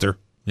air filter.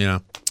 Yeah.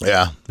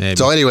 Maybe.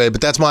 So anyway, but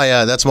that's my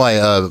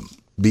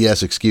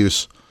BS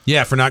excuse.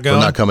 Yeah, for not going.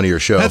 For not coming to your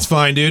show. That's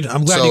fine, dude.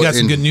 I'm glad you got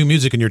some good new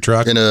music in your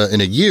truck. In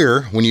a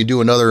year, when you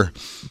do another,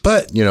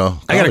 I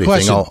got a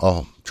question. Thing,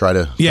 I'll try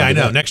to. Yeah, I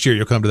know. Next year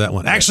you'll come to that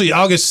one. Actually,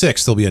 August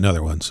 6th there'll be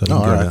another one. So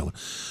don't go to that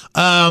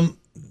one.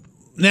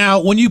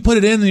 Now, when you put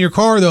it in your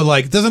car, though,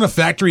 like, doesn't a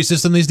factory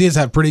system these days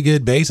have pretty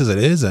good bass as it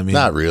is? I mean,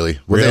 not really.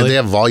 Well, they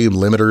have volume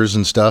limiters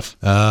and stuff.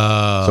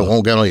 Oh, so it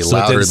won't get any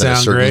louder than a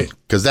certain.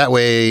 Because that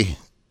way,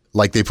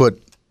 like they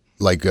put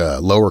like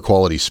lower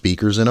quality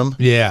speakers in them.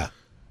 Yeah.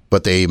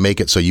 But they make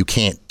it so you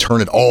can't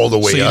turn it all the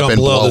way so up and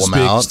blow them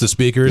out. The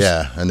speakers.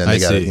 Yeah, and then they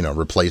got to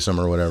replace them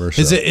or whatever.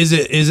 So. Is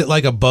it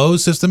like a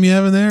Bose system you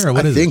have in there, or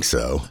what? I think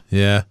so.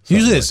 Yeah,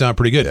 usually they sound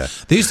pretty good. Yeah.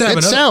 They used to have.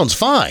 It sounds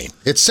fine.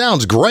 It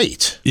sounds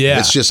great. Yeah,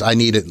 it's just I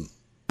need it.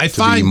 I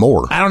find be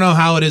more. I don't know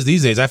how it is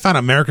these days. I find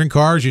American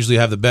cars usually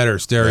have the better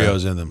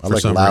stereos in them. I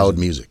like loud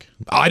music.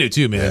 Oh, I do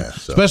too, man. Yeah,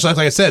 so. Especially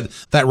like I said,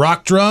 that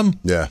rock drum.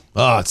 Yeah.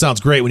 Oh, it sounds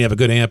great when you have a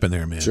good amp in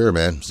there, man. Sure,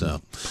 man.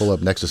 So pull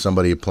up next to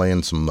somebody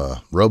playing some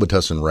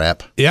Robitussin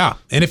rap. Yeah,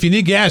 and if you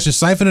need gas, just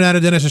siphon it out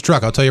of Dennis's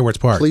truck. I'll tell you where it's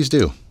parked. Please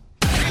do.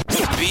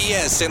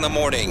 BS in the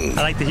morning.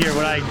 I like to hear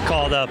what I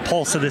call the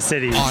pulse of the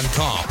city. On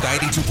Talk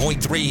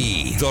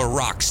 92.3, The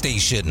Rock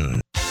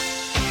Station.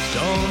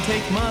 Don't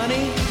take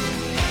money.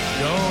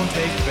 Don't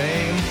take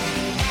fame.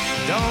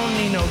 Don't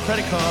need no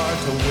credit card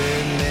to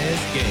win this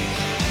game.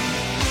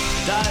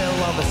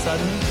 Dial all of a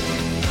sudden.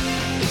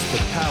 It's the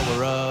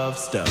power of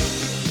stuff.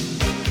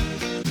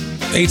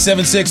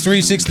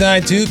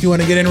 876-3692 if you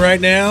want to get in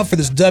right now for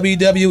this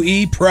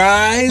WWE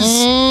prize.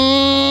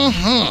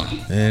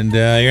 And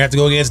you're going to have to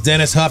go against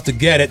Dennis Huff to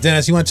get it.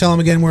 Dennis, you want to tell him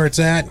again where it's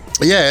at?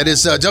 Yeah, it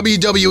is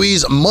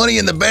WWE's Money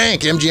in the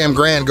Bank, MGM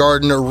Grand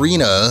Garden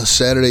Arena,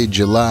 Saturday,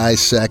 July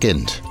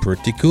 2nd.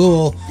 Pretty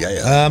cool.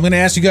 Yeah. I'm going to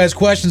ask you guys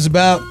questions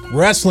about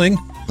wrestling.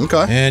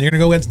 Okay. And you're going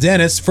to go against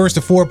Dennis. First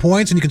to 4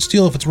 points, and you can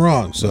steal if it's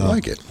wrong. So I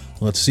like it.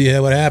 Let's see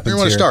what happens. Where do you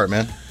want to here. start,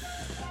 man?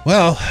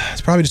 Well,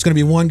 it's probably just going to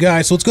be one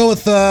guy. So let's go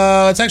with,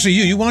 it's actually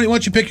you. Why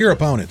don't you pick your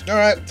opponent? All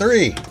right,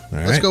 3.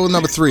 Let's go with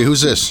number 3.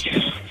 Who's this?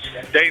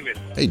 David.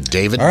 Hey,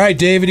 David. All right,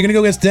 David, you're going to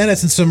go against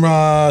Dennis in some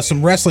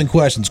wrestling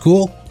questions.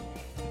 Cool?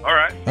 All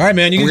right. All right,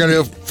 man. We're going to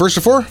go first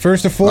to 4?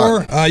 First to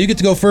 4. All You get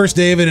to go first,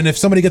 David, and if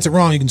somebody gets it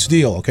wrong, you can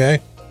steal,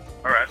 okay?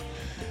 All right.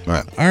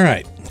 All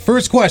right.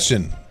 First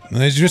question.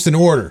 And it's just in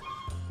order.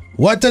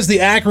 What does the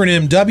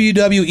acronym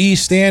WWE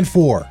stand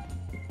for?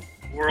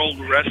 World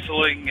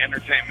Wrestling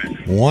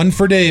Entertainment. 1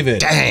 for David.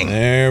 Dang.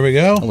 There we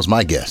go. That was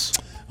my guess.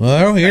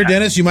 Well, here,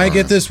 Dennis, you might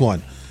get this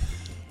one.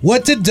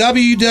 What did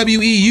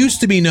WWE used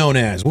to be known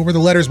as? What were the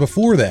letters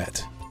before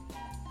that?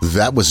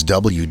 That was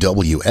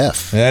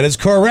WWF. That is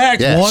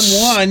correct.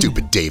 Yes. 1-1.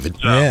 Stupid David.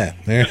 Yeah.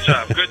 There. Good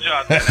job. Good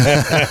job.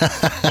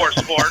 For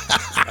sport.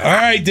 All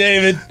right,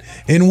 David.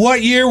 In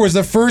what year was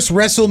the first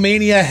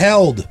WrestleMania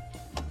held?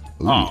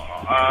 Let's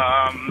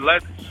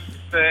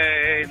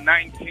say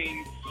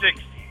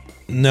 1960.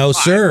 No,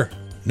 sir.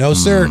 No,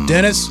 sir.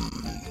 Dennis?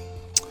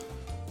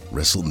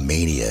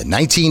 WrestleMania,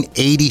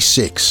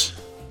 1986.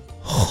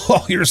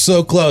 Oh, you're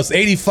so close.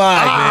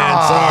 85,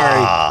 man. Sorry.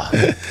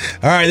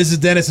 All right, this is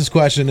Dennis's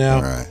question now.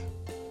 All right.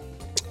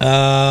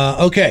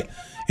 Okay.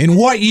 In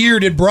what year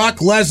did Brock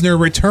Lesnar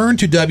return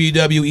to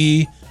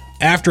WWE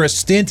after a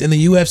stint in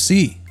the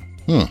UFC?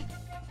 I'm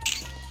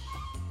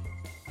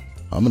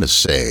going to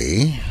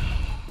say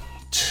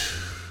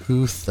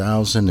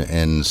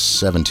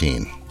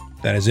 2017.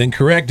 That is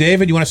incorrect.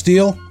 David, you want to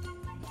steal?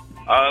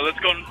 Let's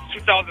go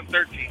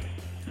 2013.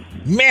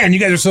 Man, you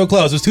guys are so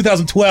close. It was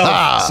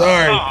 2012.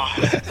 Sorry.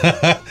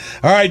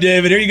 All right,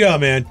 David, here you go,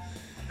 man.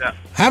 Yeah.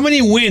 How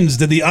many wins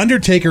did The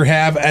Undertaker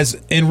have I'm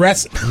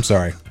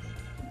sorry.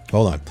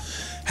 Hold on.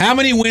 How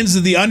many wins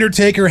did The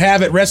Undertaker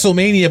have at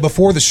WrestleMania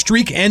before the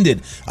streak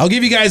ended? I'll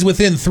give you guys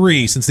within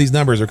 3 since these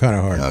numbers are kind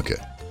of hard. Okay.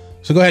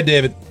 So go ahead,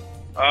 David.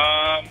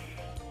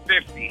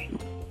 50.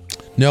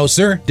 No,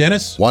 sir.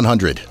 Dennis?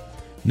 100.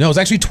 No, it's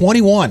actually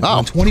 21.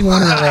 Oh.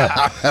 21 in a row.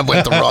 That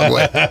went the wrong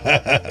way.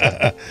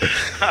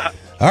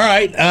 All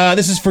right.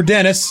 This is for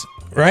Dennis,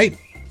 right?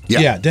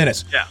 Yeah.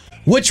 Dennis. Yeah.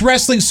 Which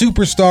wrestling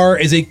superstar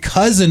is a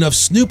cousin of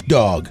Snoop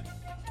Dogg?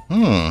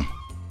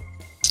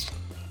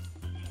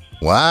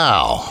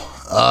 Wow.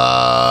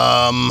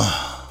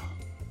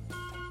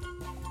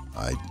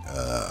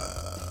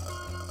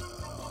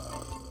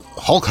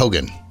 Hulk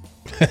Hogan.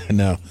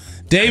 No.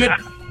 David?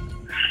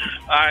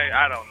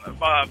 I don't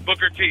know.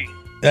 Booker T.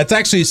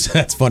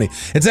 That's funny.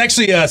 It's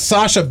actually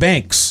Sasha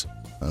Banks.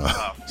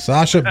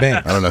 Sasha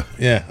Banks. I don't know.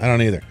 Yeah, I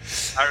don't either.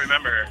 I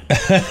remember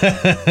her.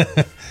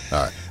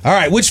 All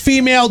right. Which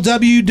female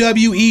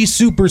WWE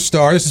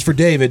superstar, this is for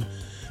David,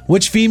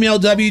 which female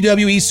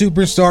WWE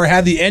superstar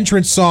had the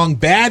entrance song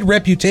Bad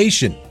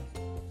Reputation?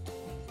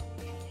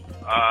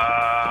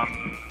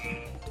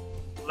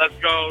 Let's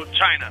go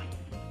China.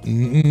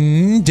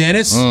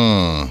 Dennis?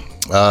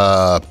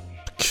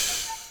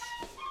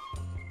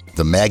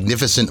 The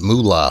Magnificent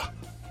Moolah.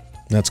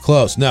 That's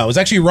close. No, it was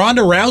actually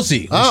Ronda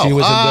Rousey. Oh, she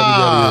was in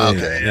WWE.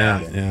 okay.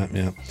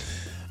 Yeah.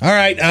 All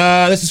right,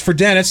 this is for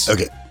Dennis.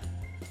 Okay.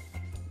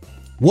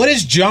 What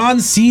is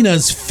John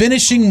Cena's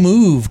finishing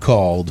move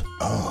called?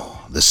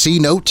 The C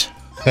note.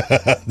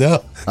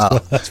 No.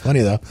 That's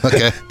funny, though.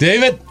 Okay.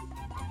 David?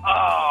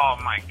 Oh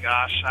my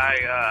gosh,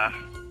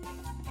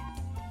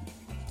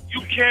 you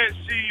can't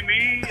see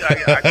me.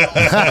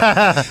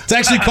 It's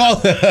actually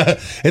called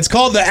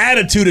the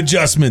attitude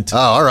adjustment. Oh,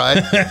 all right.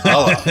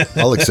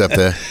 I'll accept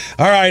that.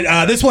 All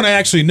right, this one I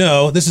actually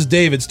know. This is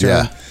David's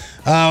turn.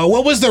 Yeah.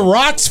 What was The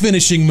Rock's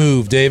finishing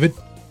move, David?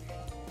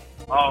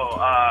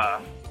 Oh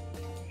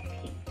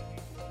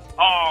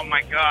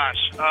my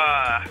gosh.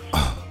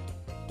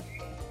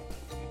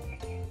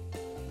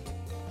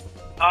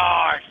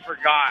 I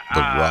forgot.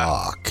 The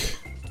Rock.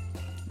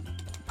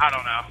 I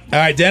don't know. All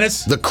right,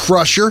 Dennis? The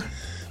Crusher.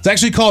 It's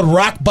actually called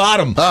Rock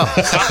Bottom,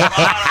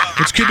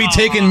 which could be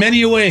taken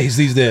many ways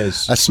these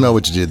days. I smell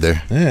what you did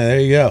there. Yeah, there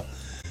you go.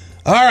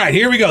 All right,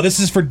 here we go. This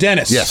is for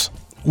Dennis. Yes.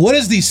 What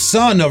is the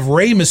son of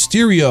Rey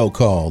Mysterio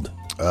called?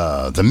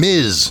 The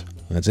Miz.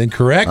 That's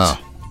incorrect. Oh.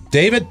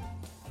 David?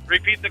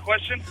 Repeat the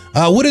question.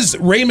 What is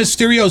Rey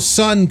Mysterio's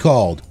son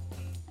called?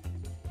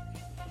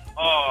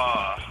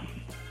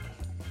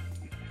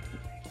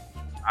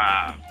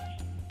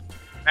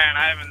 Man,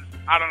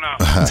 I don't know.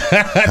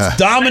 That's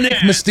Dominic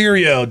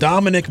Mysterio.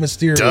 Dominic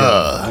Mysterio.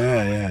 Duh.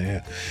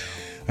 Yeah.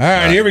 All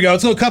right, here we go.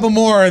 Let's do a couple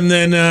more, and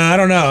then, I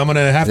don't know. I'm going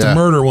to have to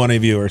murder one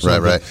of you or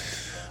something. Right.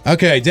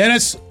 Okay,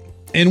 Dennis,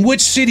 in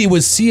which city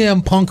was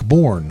CM Punk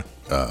born?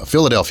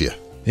 Philadelphia.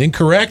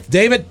 Incorrect.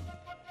 David?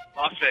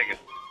 Las Vegas.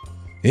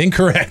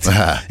 Incorrect.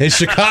 It's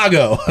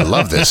Chicago. I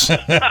love this. All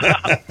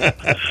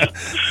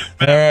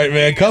right,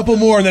 man. Couple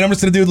more, and then I'm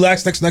just going to do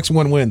the next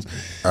one wins.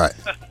 All right.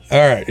 All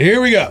right,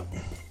 here we go.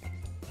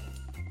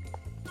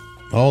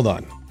 Hold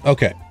on.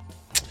 Okay.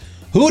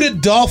 Who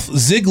did Dolph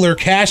Ziggler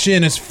cash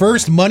in his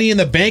first Money in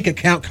the Bank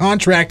account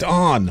contract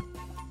on?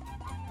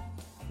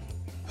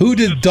 Who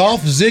did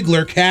Dolph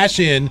Ziggler cash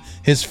in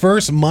his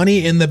first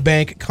Money in the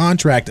Bank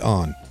contract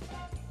on?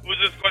 Who's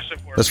this question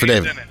for? That's for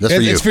David. That's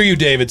for you. It's for you,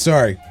 David.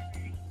 Sorry.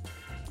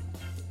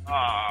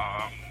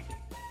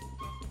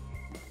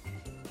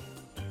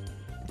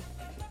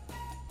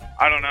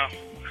 I don't know.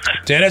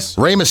 Dennis?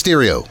 Rey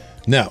Mysterio.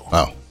 No.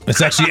 Oh.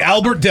 It's actually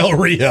Albert Del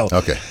Rio.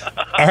 Okay.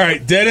 All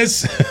right,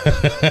 Dennis.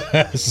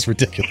 This is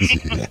ridiculous.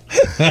 You want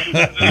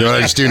to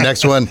just do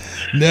next one?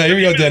 No, here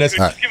we go, Dennis.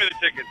 All right. Give me the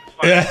tickets. It's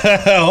fine.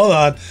 Yeah, hold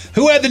on.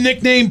 Who had the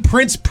nickname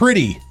Prince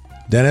Pretty?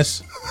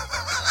 Dennis?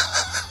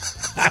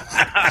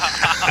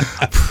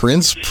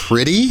 Prince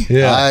Pretty?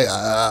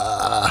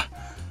 Yeah.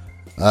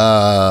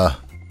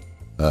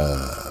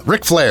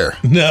 Ric Flair.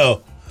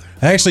 No.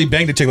 I actually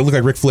banged a chick that looked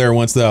like Ric Flair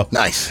once, though.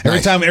 Nice. Every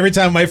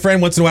time my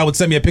friend once in a while would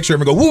send me a picture of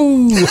him and go,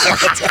 woo!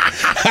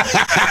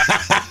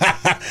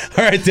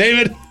 All right,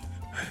 David.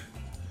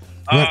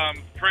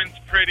 Prince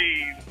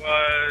Pretty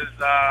was,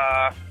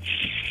 I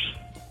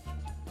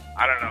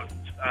don't know,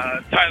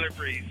 Tyler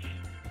Breeze.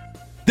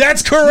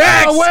 That's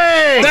correct! No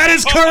way! That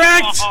is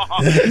correct!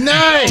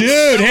 Nice!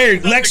 Dude,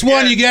 here, next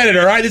one you get it,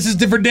 all right? This is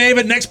for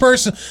David. Next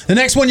person, the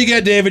next one you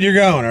get, David, you're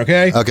going,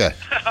 okay? Okay.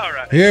 All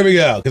right. Here we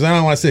go, because I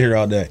don't want to sit here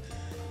all day.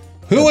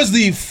 Who was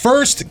the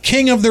first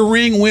King of the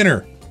Ring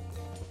winner?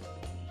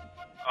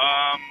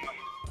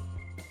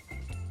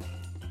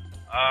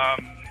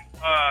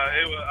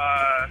 It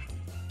was,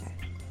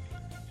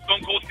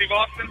 Stone Cold Steve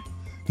Austin?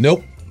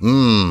 Nope.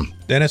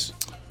 Dennis?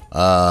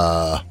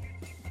 The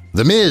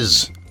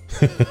Miz.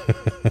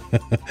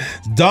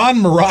 Don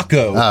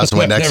Morocco. That's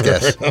my next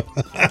guess.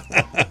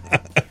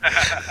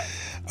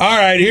 All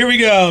right, here we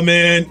go,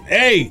 man.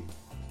 Hey,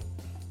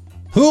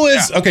 who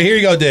is... Okay, here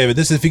you go, David.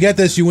 This is, if you get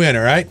this, you win,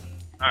 all right?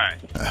 All right.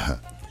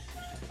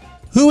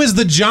 Who is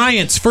the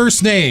Giant's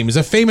first name? He's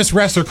a famous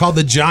wrestler called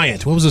the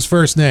Giant. What was his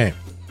first name?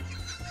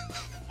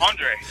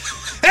 Andre.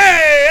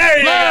 Hey, there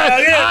you go.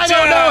 I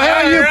don't know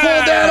how you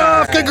pulled that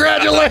off.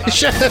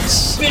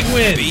 Congratulations. Big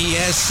win.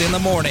 BS in the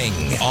morning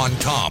on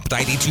Comp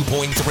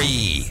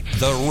 92.3,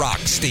 The Rock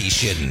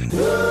Station.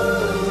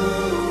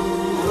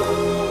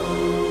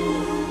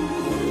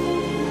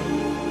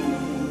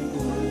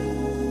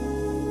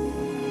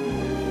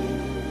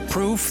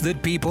 Proof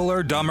that people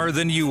are dumber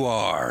than you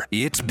are.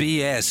 It's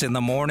BS in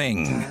the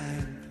morning.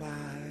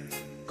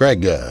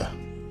 Greg,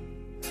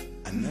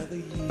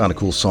 found a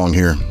cool song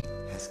here.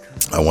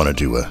 I wanted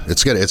to.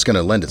 It's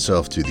gonna lend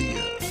itself to the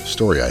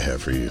story I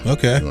have for you.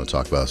 Okay. I want to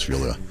talk about this. If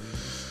you'll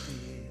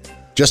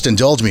just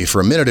indulge me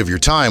for a minute of your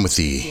time with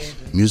the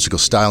musical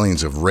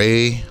stylings of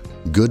Ray,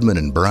 Goodman,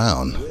 and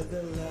Brown.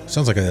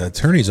 Sounds like an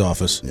attorney's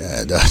office.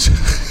 Yeah, it does.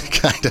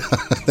 Kind of.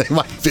 They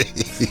might be.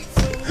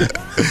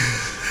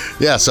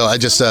 Yeah. So I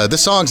just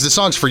this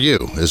song's for you,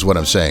 is what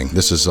I'm saying.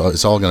 This is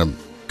it's all gonna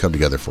come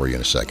together for you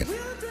in a second.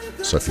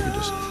 So if you could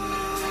just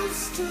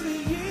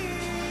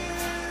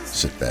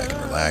sit back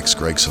and relax,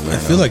 Greg Salerno. I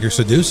feel like you're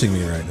seducing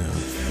me right now.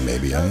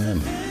 Maybe I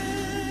am.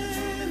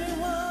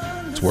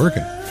 It's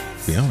working,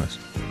 to be honest.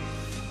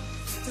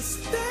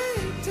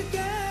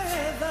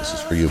 This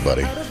is for you,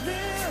 buddy.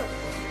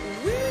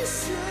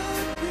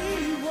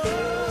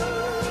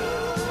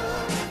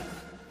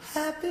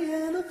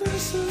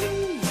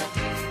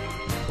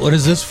 What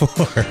is this for?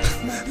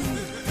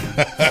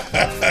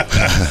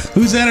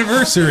 Whose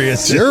anniversary is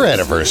it? It's your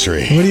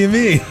anniversary. What do you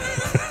mean?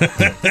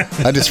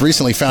 I just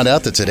recently found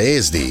out that today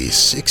is the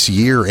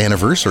 6-year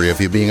anniversary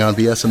of you being on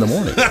BS in the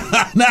morning.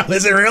 No,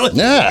 is it really?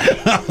 Yeah.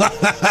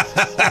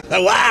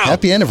 Wow.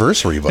 Happy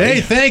anniversary, buddy.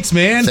 Hey, thanks,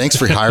 man. Thanks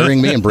for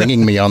hiring me and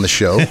bringing me on the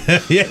show.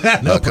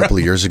 Yeah, A couple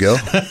of years ago.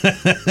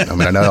 I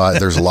mean, I know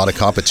there's a lot of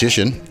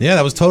competition. Yeah,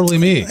 that was totally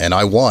me. And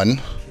I won.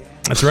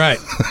 That's right.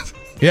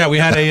 Yeah, we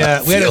had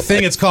a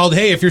thing. It's called,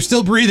 "Hey, if you're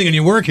still breathing and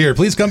you work here,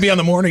 please come be on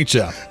the morning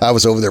show." I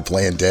was over there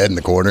playing dead in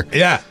the corner.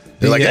 Yeah.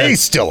 They're like, "Hey, he's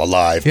still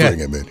alive." Yeah.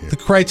 Bring him in here. The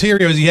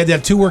criteria was you had to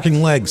have 2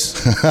 working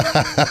legs.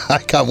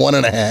 I got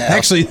 1.5.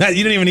 Actually, you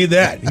didn't even need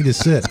that. You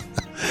just sit.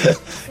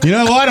 You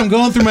know what? I'm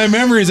going through my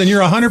memories, and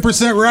you're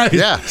 100% right.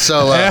 Yeah.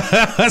 So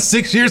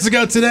 6 years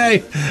ago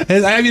today,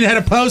 I even had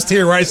a post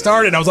here where I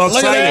started. I was all look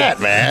excited. at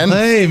that, man.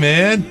 Hey,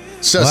 man.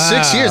 So Wow.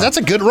 6 years. That's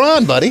a good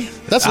run, buddy.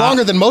 That's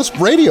longer than most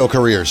radio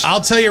careers.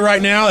 I'll tell you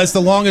right now, it's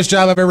the longest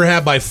job I've ever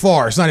had by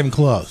far. It's not even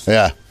close.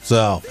 Yeah.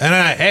 So,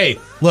 and hey,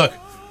 look,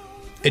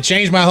 it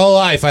changed my whole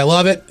life. I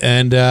love it,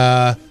 and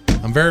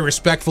I'm very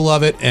respectful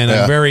of it, and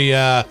I'm very.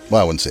 Well,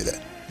 I wouldn't say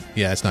that.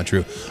 Yeah, that's not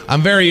true.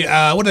 I'm very.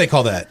 What do they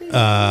call that?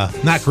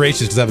 Not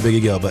gracious because I have a big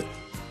ego, but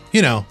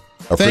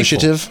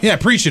appreciative. Thankful. Yeah,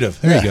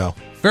 appreciative. There you go.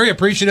 Very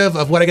appreciative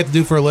of what I get to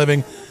do for a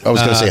living. I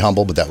was going to say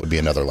humble, but that would be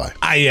another lie.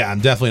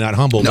 I'm definitely not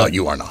humble. No,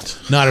 you are not.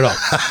 Not at all.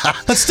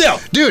 But still.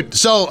 Dude,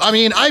 so, I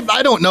mean,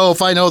 I don't know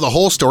if I know the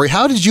whole story.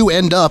 How did you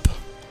end up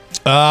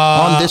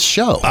on this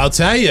show? I'll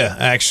tell you,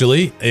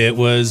 actually. It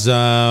was,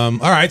 all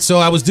right, so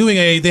I was doing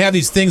they have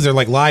these things, they're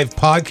like live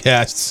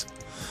podcasts,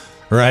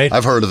 right?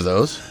 I've heard of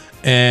those.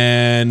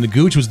 And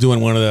Gooch was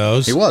doing one of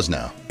those. He was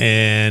now.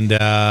 And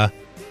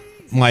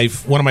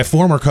one of my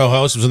former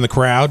co-hosts was in the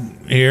crowd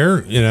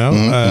here,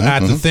 at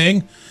the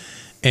thing.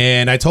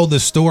 And I told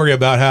this story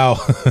about how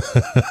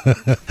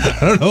I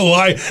don't know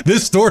why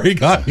this story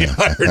got me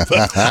hired,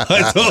 but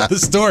I told the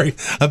story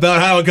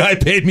about how a guy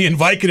paid me in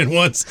Vicodin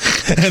once,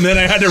 and then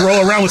I had to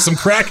roll around with some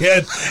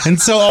crackhead and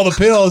sell all the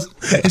pills,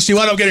 and she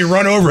wound up getting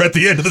run over at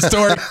the end of the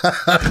story.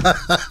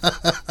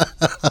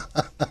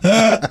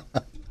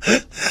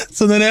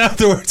 So then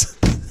afterwards,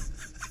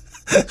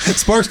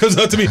 Sparks comes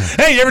up to me,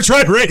 "Hey, you ever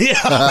tried radio?"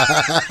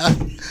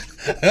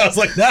 I was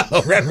like, "No,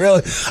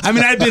 really." I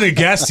mean, I'd been a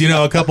guest,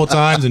 a couple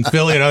times in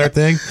Philly and other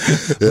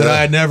things, but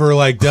I had never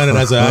done it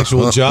as an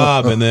actual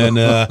job. And then,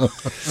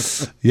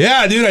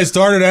 dude, I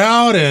started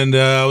out and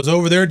I was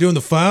over there doing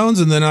the phones,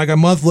 and then a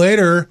month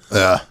later,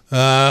 I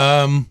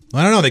don't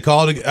know, they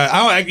called.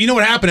 You know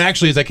what happened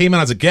actually is I came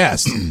out as a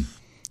guest,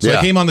 so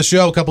I came on the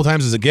show a couple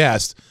times as a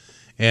guest.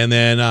 And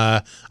then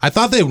I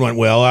thought they went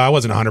well. I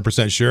wasn't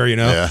 100% sure,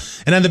 Yeah.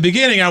 And in the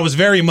beginning, I was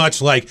very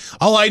much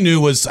all I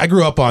knew was I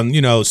grew up on,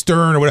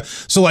 Stern or whatever.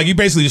 So, you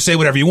basically just say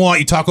whatever you want.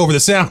 You talk over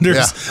the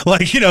sounders.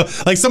 Yeah.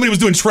 Like somebody was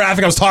doing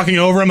traffic. I was talking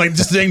over them,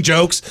 just saying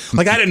jokes.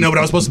 I didn't know what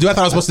I was supposed to do. I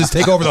thought I was supposed to just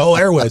take over the whole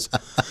airways.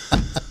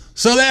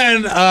 So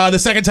then the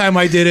second time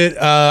I did it,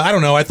 I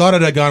don't know. I thought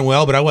it had gone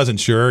well, but I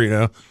wasn't sure,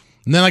 And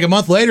then a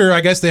month later,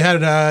 I guess they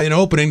had an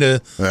opening to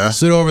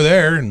sit over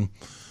there, and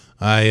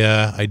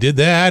I did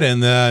that,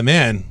 and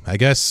man, I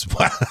guess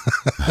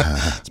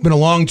it's been a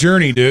long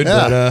journey, dude,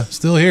 but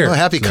still here. Well,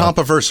 happy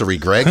compiversary,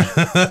 Greg.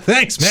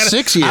 Thanks, man.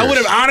 6 years. I would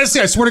have,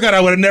 honestly, I swear to God, I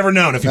would have never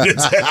known if you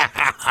didn't say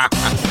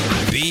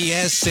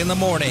BS in the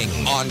morning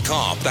on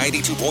Comp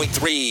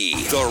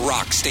 92.3, The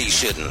Rock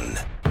Station.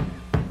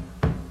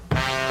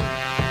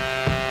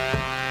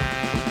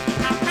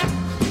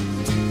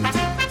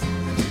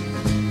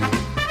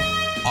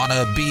 On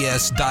a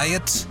BS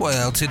diet?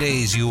 Well,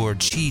 today's your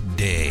cheat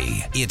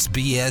day. It's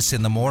BS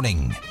in the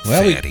morning,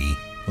 fatty.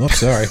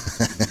 Sorry.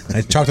 I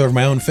talked over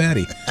my own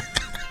fatty.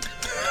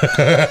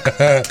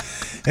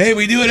 Hey,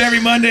 we do it every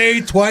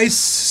Monday, twice,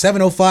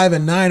 7:05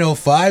 and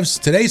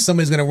 9:05. Today,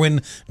 somebody's going to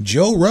win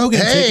Joe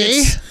Rogan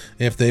tickets.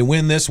 If they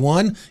win this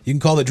one, you can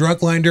call the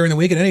drunk line during the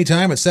week at any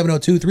time at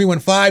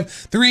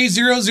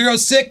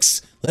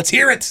 702-315-3006. Let's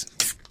hear it.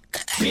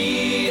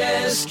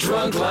 BS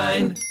Drunk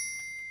Line.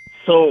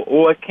 So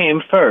what came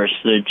first,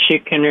 the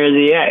chicken or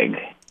the egg?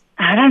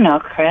 I don't know,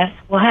 Chris.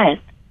 What?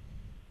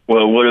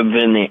 Well, it would have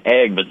been the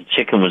egg, but the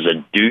chicken was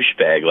a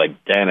douchebag like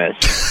Dennis.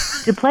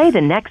 To play the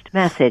next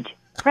message,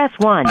 press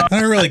 1. I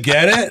don't really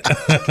get it,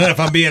 if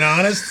I'm being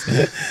honest.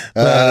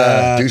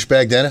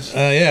 Douchebag Dennis?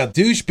 Yeah,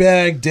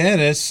 douchebag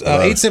Dennis.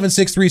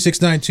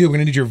 876-3692. We're going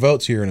to need your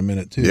votes here in a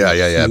minute, too.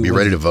 Yeah. Be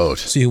ready to vote.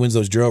 See who wins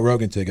those Joe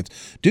Rogan tickets.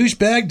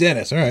 Douchebag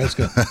Dennis. All right, let's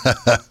go.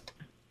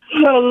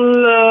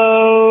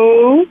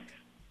 Hello.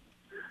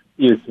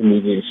 Your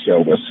comedian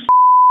show was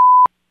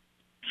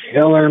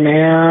killer,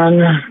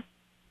 man.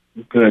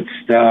 Good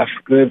stuff,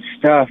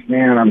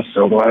 man. I'm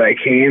so glad I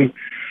came.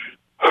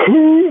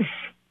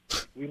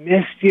 We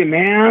missed you,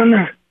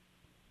 man.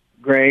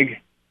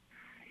 Greg,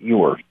 you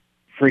were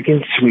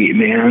freaking sweet,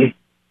 man.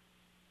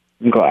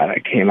 I'm glad I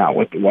came out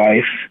with the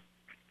wife.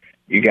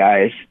 You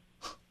guys,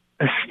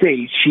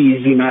 stay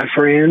cheesy, my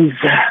friends.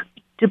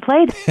 To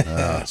play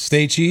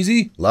stay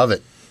cheesy? Love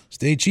it.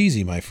 Stay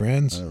cheesy, my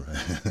friends.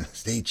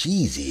 Stay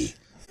cheesy,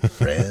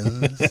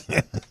 friends.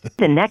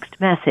 the next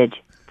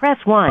message, press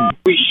 1.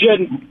 We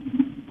shouldn't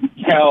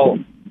tell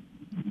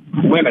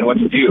women what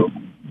to do.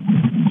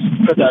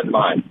 Put that in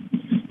mind.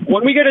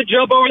 When we got to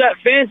jump over that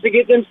fence to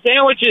get them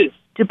sandwiches.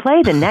 To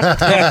play the next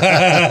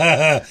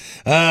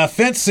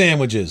fence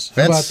sandwiches.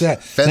 How about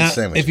that? Fence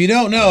sandwiches. If you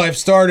don't know, I've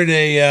started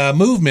a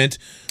movement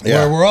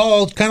where we're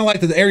all kind of like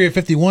the Area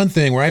 51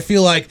 thing, where I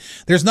feel like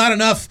there's not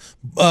enough,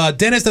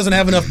 Dennis doesn't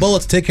have enough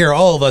bullets to take care of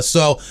all of us.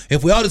 So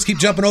if we all just keep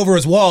jumping over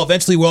his wall,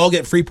 eventually we'll all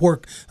get free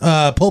pulled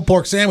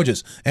pork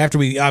sandwiches after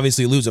we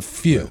obviously lose a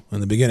few in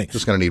the beginning.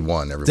 Just going to need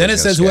one.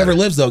 Dennis says whoever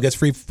lives, though, gets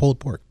free pulled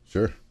pork.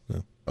 Sure.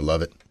 I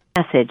love it.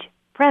 Message,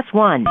 press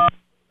 1.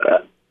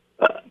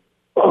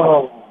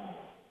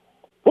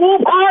 Pool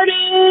party!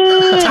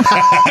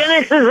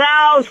 Dennis's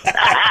house!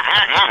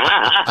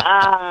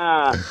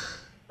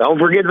 Don't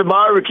forget the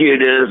barbecue,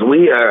 Dennis.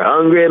 We are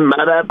hungry,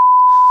 mother.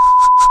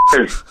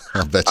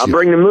 I'll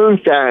bring the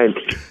moonshine.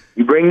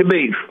 You bring the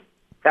beef.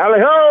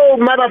 Tally ho,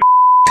 mother.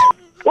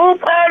 Pool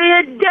party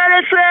at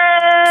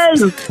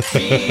Dennis's!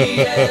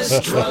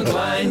 BS Drunk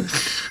Line.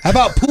 How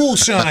about pool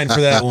shine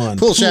for that one?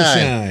 Pool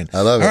shine.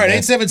 I love it. All right,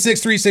 man.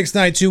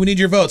 876-3692. We need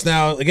your votes.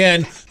 Now,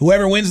 again,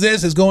 whoever wins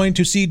this is going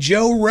to see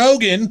Joe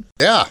Rogan.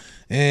 Yeah.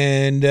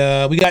 And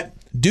we got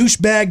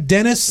douchebag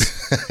Dennis,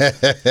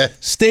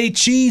 stay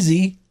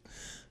cheesy,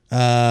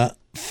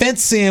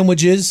 fence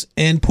sandwiches,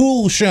 and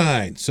pool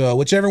shine. So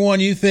whichever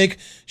one you think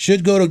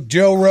should go to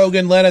Joe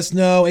Rogan, let us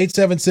know.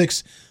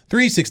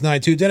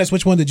 3692. Dennis,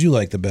 which one did you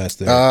like the best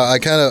there? I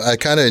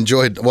kind of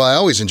enjoyed. Well, I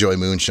always enjoy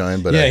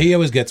Moonshine, but he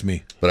always gets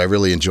me. But I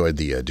really enjoyed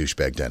the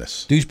Douchebag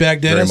Dennis.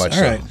 Douchebag Dennis. Very much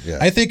All right. so. Yeah.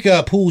 I think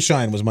Pool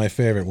Shine was my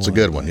favorite one. It's a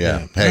good one.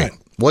 Yeah. Hey, All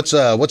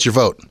right. what's your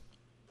vote?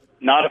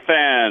 Not a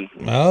fan.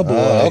 Oh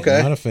boy.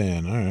 Okay. Not a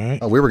fan. All right.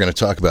 Oh, we were going to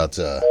talk about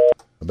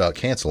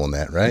canceling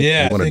that, right?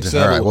 Yeah, We wanted I think to-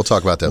 so. All right, we'll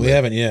talk about that We later.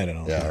 haven't yet. I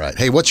don't Yeah. All right.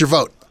 Hey, what's your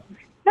vote?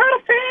 Not a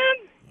fan.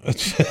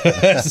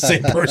 That's the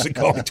same person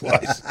calling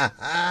twice.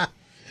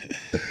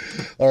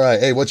 All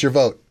right. Hey, what's your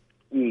vote?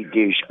 You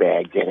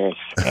douchebag, Dennis.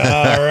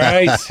 All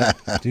right.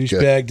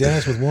 Douchebag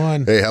Dennis with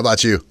one. Hey, how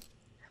about you?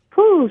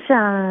 Pool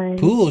shine.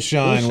 Pool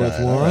Shine with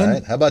All one.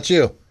 right. How about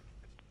you?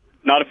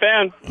 Not a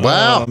fan.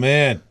 Wow. Oh,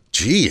 man.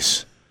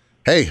 Jeez.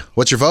 Hey,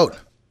 what's your vote?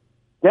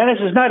 Dennis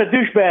is not a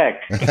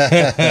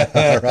douchebag.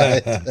 All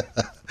right.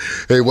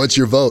 Hey, what's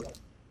your vote?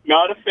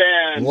 Not a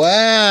fan.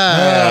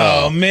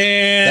 Wow. Oh,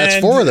 man.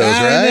 That's 4 of those,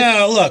 right?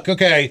 No, look,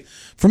 okay.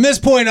 From this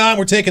point on,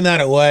 we're taking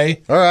that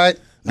away. All right.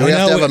 Do we I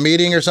have to know have a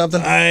meeting or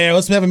something?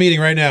 Let's have a meeting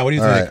right now. What do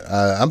you All think?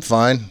 right. I'm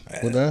fine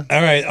with that.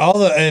 All right.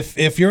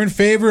 If you're in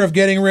favor of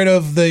getting rid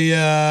of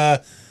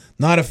the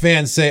not a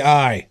fan, say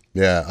aye.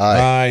 Yeah.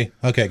 Aye.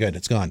 Aye. Okay, good.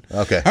 It's gone.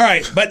 Okay. All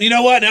right. But you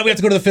know what? Now we have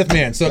to go to the fifth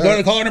man. So go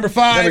to caller number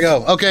 5. There we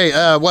go. Okay.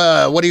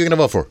 What are you going to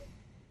vote for?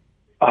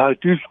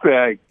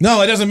 Douchebag.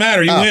 No, it doesn't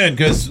matter. You win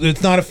because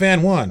it's not a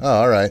fan one. Oh,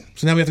 all right.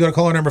 So now we have to go to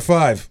caller number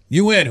 5.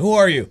 You win. Who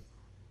are you?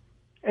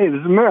 Hey,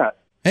 this is Matt.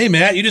 Hey,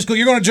 Matt.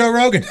 You're going to Joe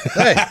Rogan.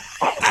 Hey,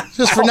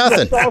 just for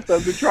nothing. That's awesome.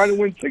 I've been trying to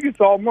win tickets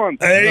all month.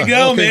 There you go,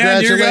 well,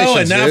 man. You're going.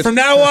 congratulations, Now dude. from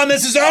now on,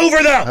 this is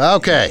over though.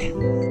 Okay.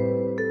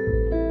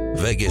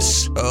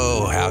 Vegas,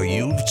 oh, how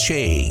you've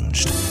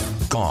changed.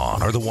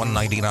 Gone are the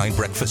 $1.99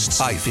 breakfasts,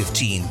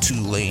 I-15,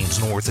 2 lanes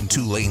north and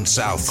 2 lanes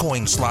south,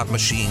 coin slot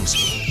machines.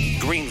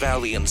 Green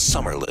Valley and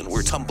Summerlin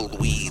were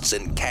tumbleweeds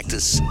and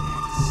cactus.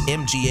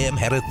 MGM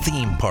had a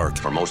theme park.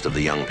 For most of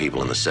the young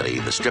people in the city,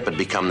 the Strip had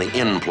become the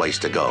in place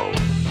to go.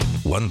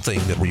 One thing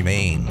that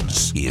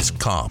remains is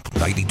Comp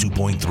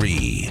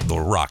 92.3, the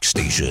rock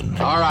station.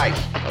 All right,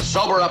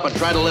 sober up and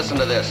try to listen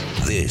to this.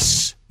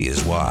 This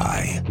is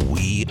why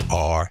we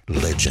are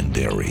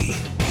legendary.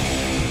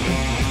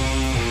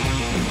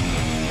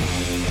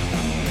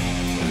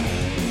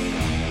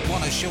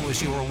 Want to show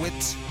us your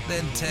wit?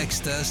 Then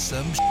text us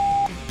some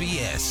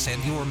BS.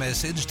 Send your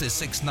message to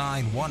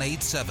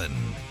 69187.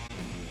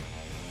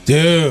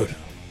 Dude.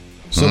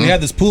 So we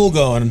had this pool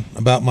going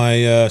about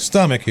my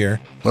stomach here.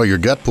 Oh, your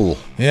gut pool.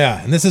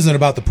 Yeah, and this isn't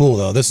about the pool,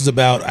 though. This is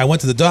about, I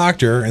went to the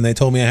doctor, and they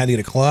told me I had to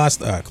get a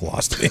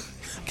colostomy.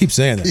 I keep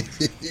saying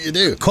that. You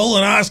do.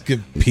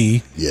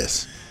 Colonoscopy.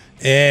 Yes.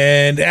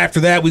 And after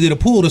that, we did a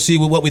pool to see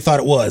what we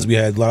thought it was. We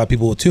had a lot of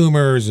people with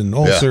tumors and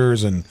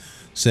ulcers and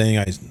saying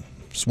I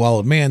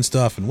swallowed man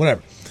stuff and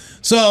whatever.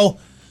 So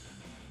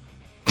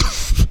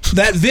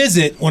that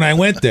visit, when I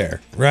went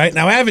there, right?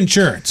 Now, I have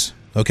insurance,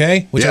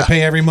 okay? Which I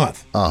pay every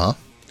month. Uh-huh.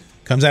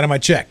 Comes out of my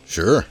check.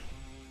 Sure.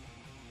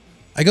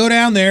 I go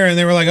down there and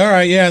they were like, all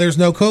right, yeah, there's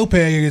no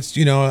copay. It's,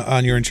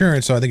 on your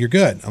insurance. So I think you're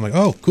good. I'm like,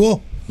 oh,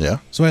 cool. Yeah.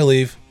 So I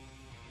leave.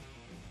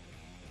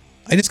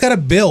 I just got a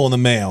bill in the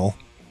mail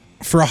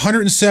for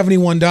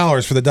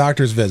 $171 for the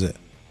doctor's visit.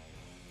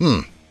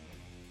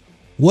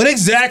 What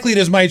exactly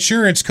does my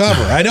insurance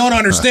cover? I don't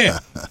understand.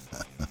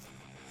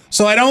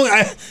 So it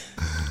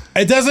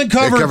doesn't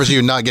cover. It covers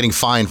you not getting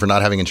fined for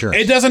not having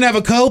insurance. It doesn't have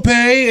a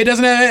copay. It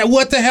doesn't have,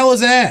 what the hell is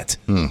that?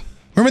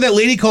 Remember that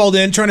lady called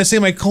in trying to say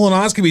my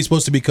colonoscopy is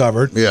supposed to be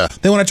covered? Yeah.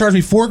 They want to charge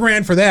me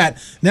 $4,000 for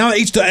that. Now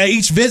each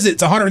visit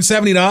it's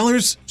 $170.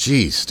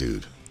 Jeez,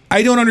 dude.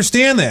 I don't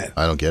understand that.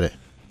 I don't get it.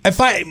 If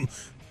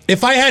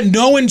I had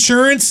no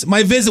insurance,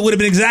 my visit would have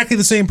been exactly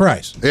the same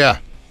price. Yeah.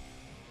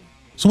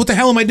 So what the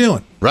hell am I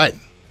doing? Right.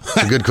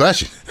 It's a good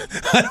question.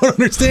 I don't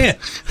understand.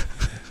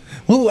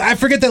 Well, I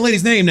forget that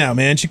lady's name now,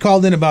 man. She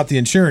called in about the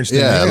insurance thing.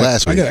 Yeah,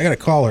 last week. I got to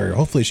call her.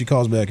 Hopefully she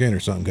calls back in or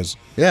something because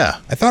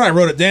I thought I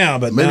wrote it down,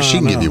 but maybe no, she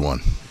can no. give you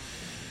one.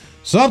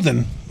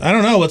 Something. I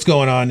don't know what's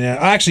going on now.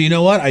 Actually, you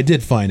know what? I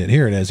did find it.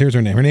 Here it is. Here's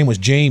her name. Her name was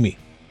Jamie.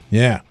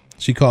 Yeah.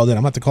 She called in.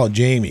 I'm going to have to call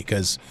Jamie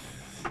because,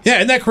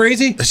 isn't that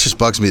crazy? It just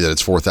bugs me that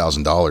it's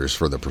 $4,000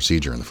 for the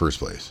procedure in the first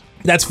place.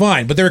 That's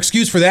fine. But their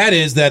excuse for that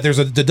is that there's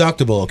a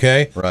deductible,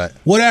 okay? Right.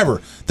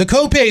 Whatever. The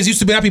copays used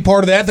to not be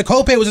part of that. The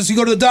copay was just you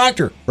go to the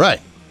doctor.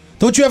 Right.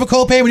 Don't you have a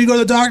copay when you go to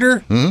the doctor?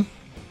 Hmm?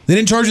 They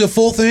didn't charge you the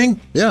full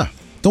thing? Yeah.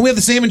 Don't we have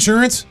the same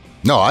insurance?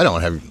 No, I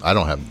don't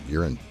have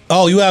urine.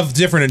 Oh, you have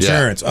different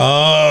insurance.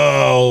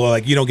 Oh,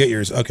 like you don't get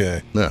yours.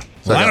 Okay. Yeah.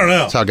 Well, I don't know.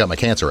 That's how I got my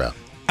cancer out.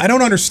 I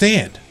don't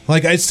understand.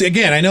 Like, I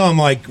know I'm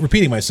like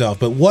repeating myself,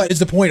 but what is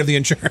the point of the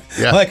insurance?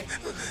 Yeah. Like,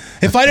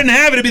 if I didn't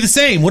have it, it'd be the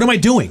same. What am I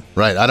doing?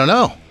 Right. I don't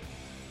know.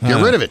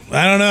 Get rid of it.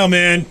 I don't know,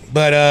 man.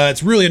 But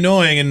it's really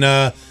annoying.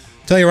 And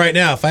tell you right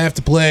now, if I have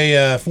to play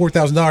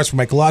 $4,000 for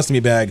my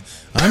colostomy bag,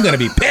 I'm going to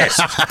be pissed.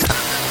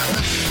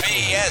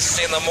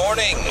 BS in the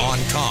morning on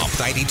Comp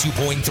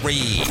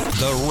 92.3,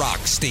 the rock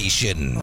station.